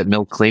the way that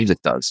Mill claims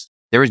it does.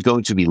 There is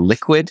going to be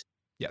liquid.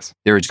 Yes.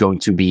 There is going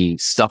to be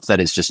stuff that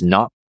is just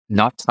not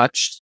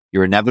touched.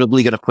 You're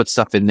inevitably going to put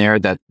stuff in there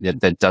that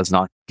does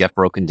not get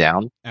broken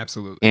down.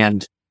 Absolutely.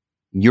 And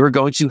you're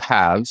going to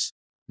have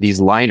these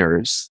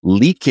liners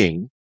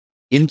leaking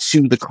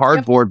into the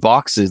cardboard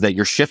boxes that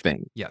you're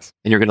shipping. Yes.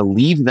 And you're going to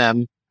leave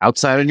them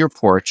outside on your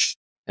porch,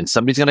 and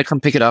somebody's going to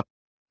come pick it up.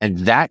 And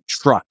that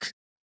truck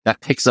that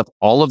picks up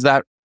all of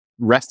that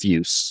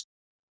refuse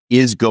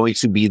is going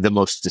to be the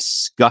most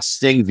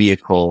disgusting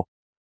vehicle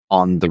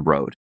on the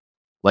road.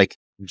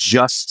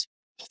 Just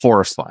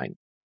horrifying.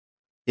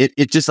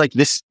 It just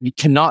this, you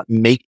cannot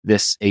make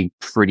this a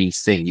pretty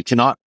thing. You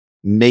cannot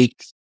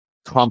make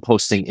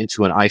composting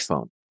into an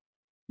iPhone.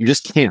 You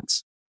just can't.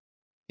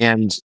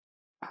 And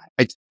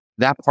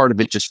that part of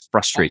it just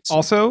frustrates me.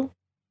 Also,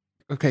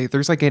 okay,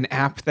 there's an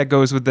app that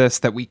goes with this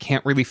that we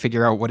can't really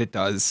figure out what it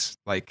does,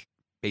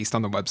 based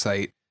on the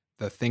website.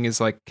 the thing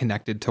is like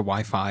connected to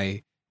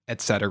Wi-Fi,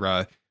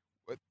 etc.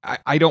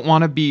 I don't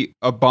want to be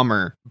a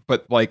bummer,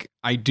 but like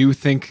I do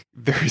think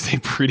there is a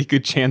pretty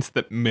good chance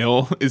that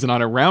Mill is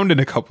not around in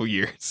a couple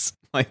years.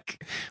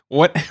 Like,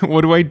 what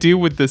do I do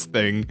with this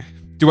thing?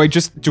 Am I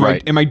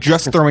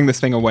just throwing this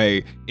thing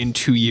away in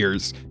 2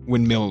 years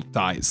when Mill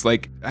dies?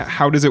 Like,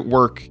 how does it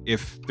work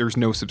if there's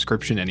no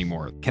subscription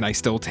anymore? Can I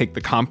still take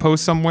the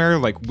compost somewhere?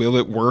 Like, will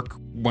it work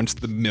once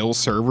the Mill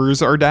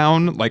servers are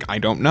down? Like, I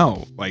don't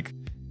know. Like,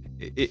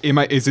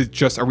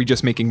 are we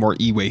just making more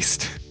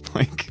e-waste?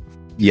 Like,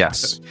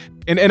 yes.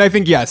 And I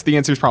think yes, the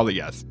answer is probably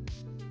yes.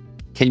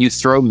 Can you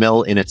throw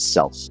Mill in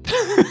itself?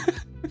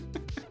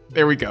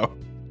 There we go.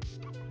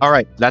 All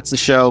right, that's the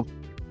show.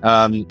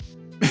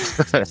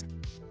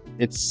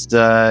 It's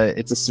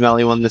a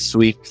smelly one this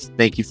week.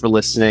 Thank you for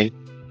listening.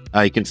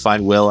 You can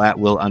find Will at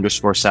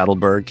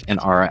Will_Saddleberg and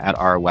Ara at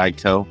Ara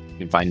Wagco. You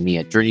can find me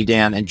at Journey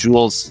Dan and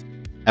Jules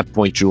at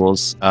Point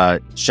Jules.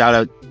 Shout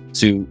out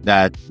to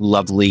that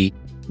lovely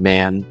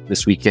man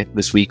this week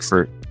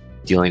for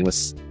dealing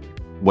with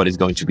what is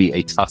going to be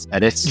a tough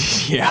edit.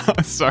 Yeah,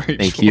 sorry.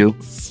 Thank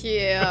Jules. you.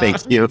 Yeah.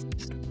 Thank you.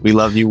 We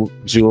love you,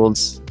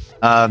 Jules.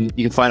 You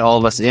can find all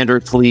of us at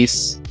Android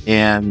Police,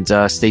 and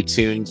stay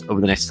tuned. Over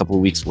the next couple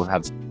of weeks, we'll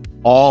have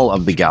all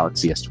of the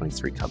Galaxy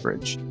S23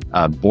 coverage,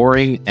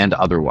 boring and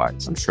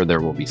otherwise. I'm sure there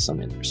will be some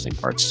interesting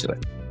parts to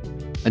it.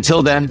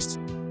 Until then,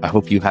 I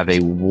hope you have a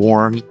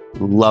warm,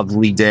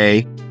 lovely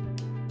day.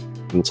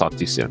 We'll talk to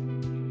you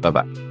soon.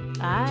 Bye-bye.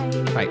 Bye.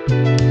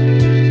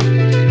 Bye.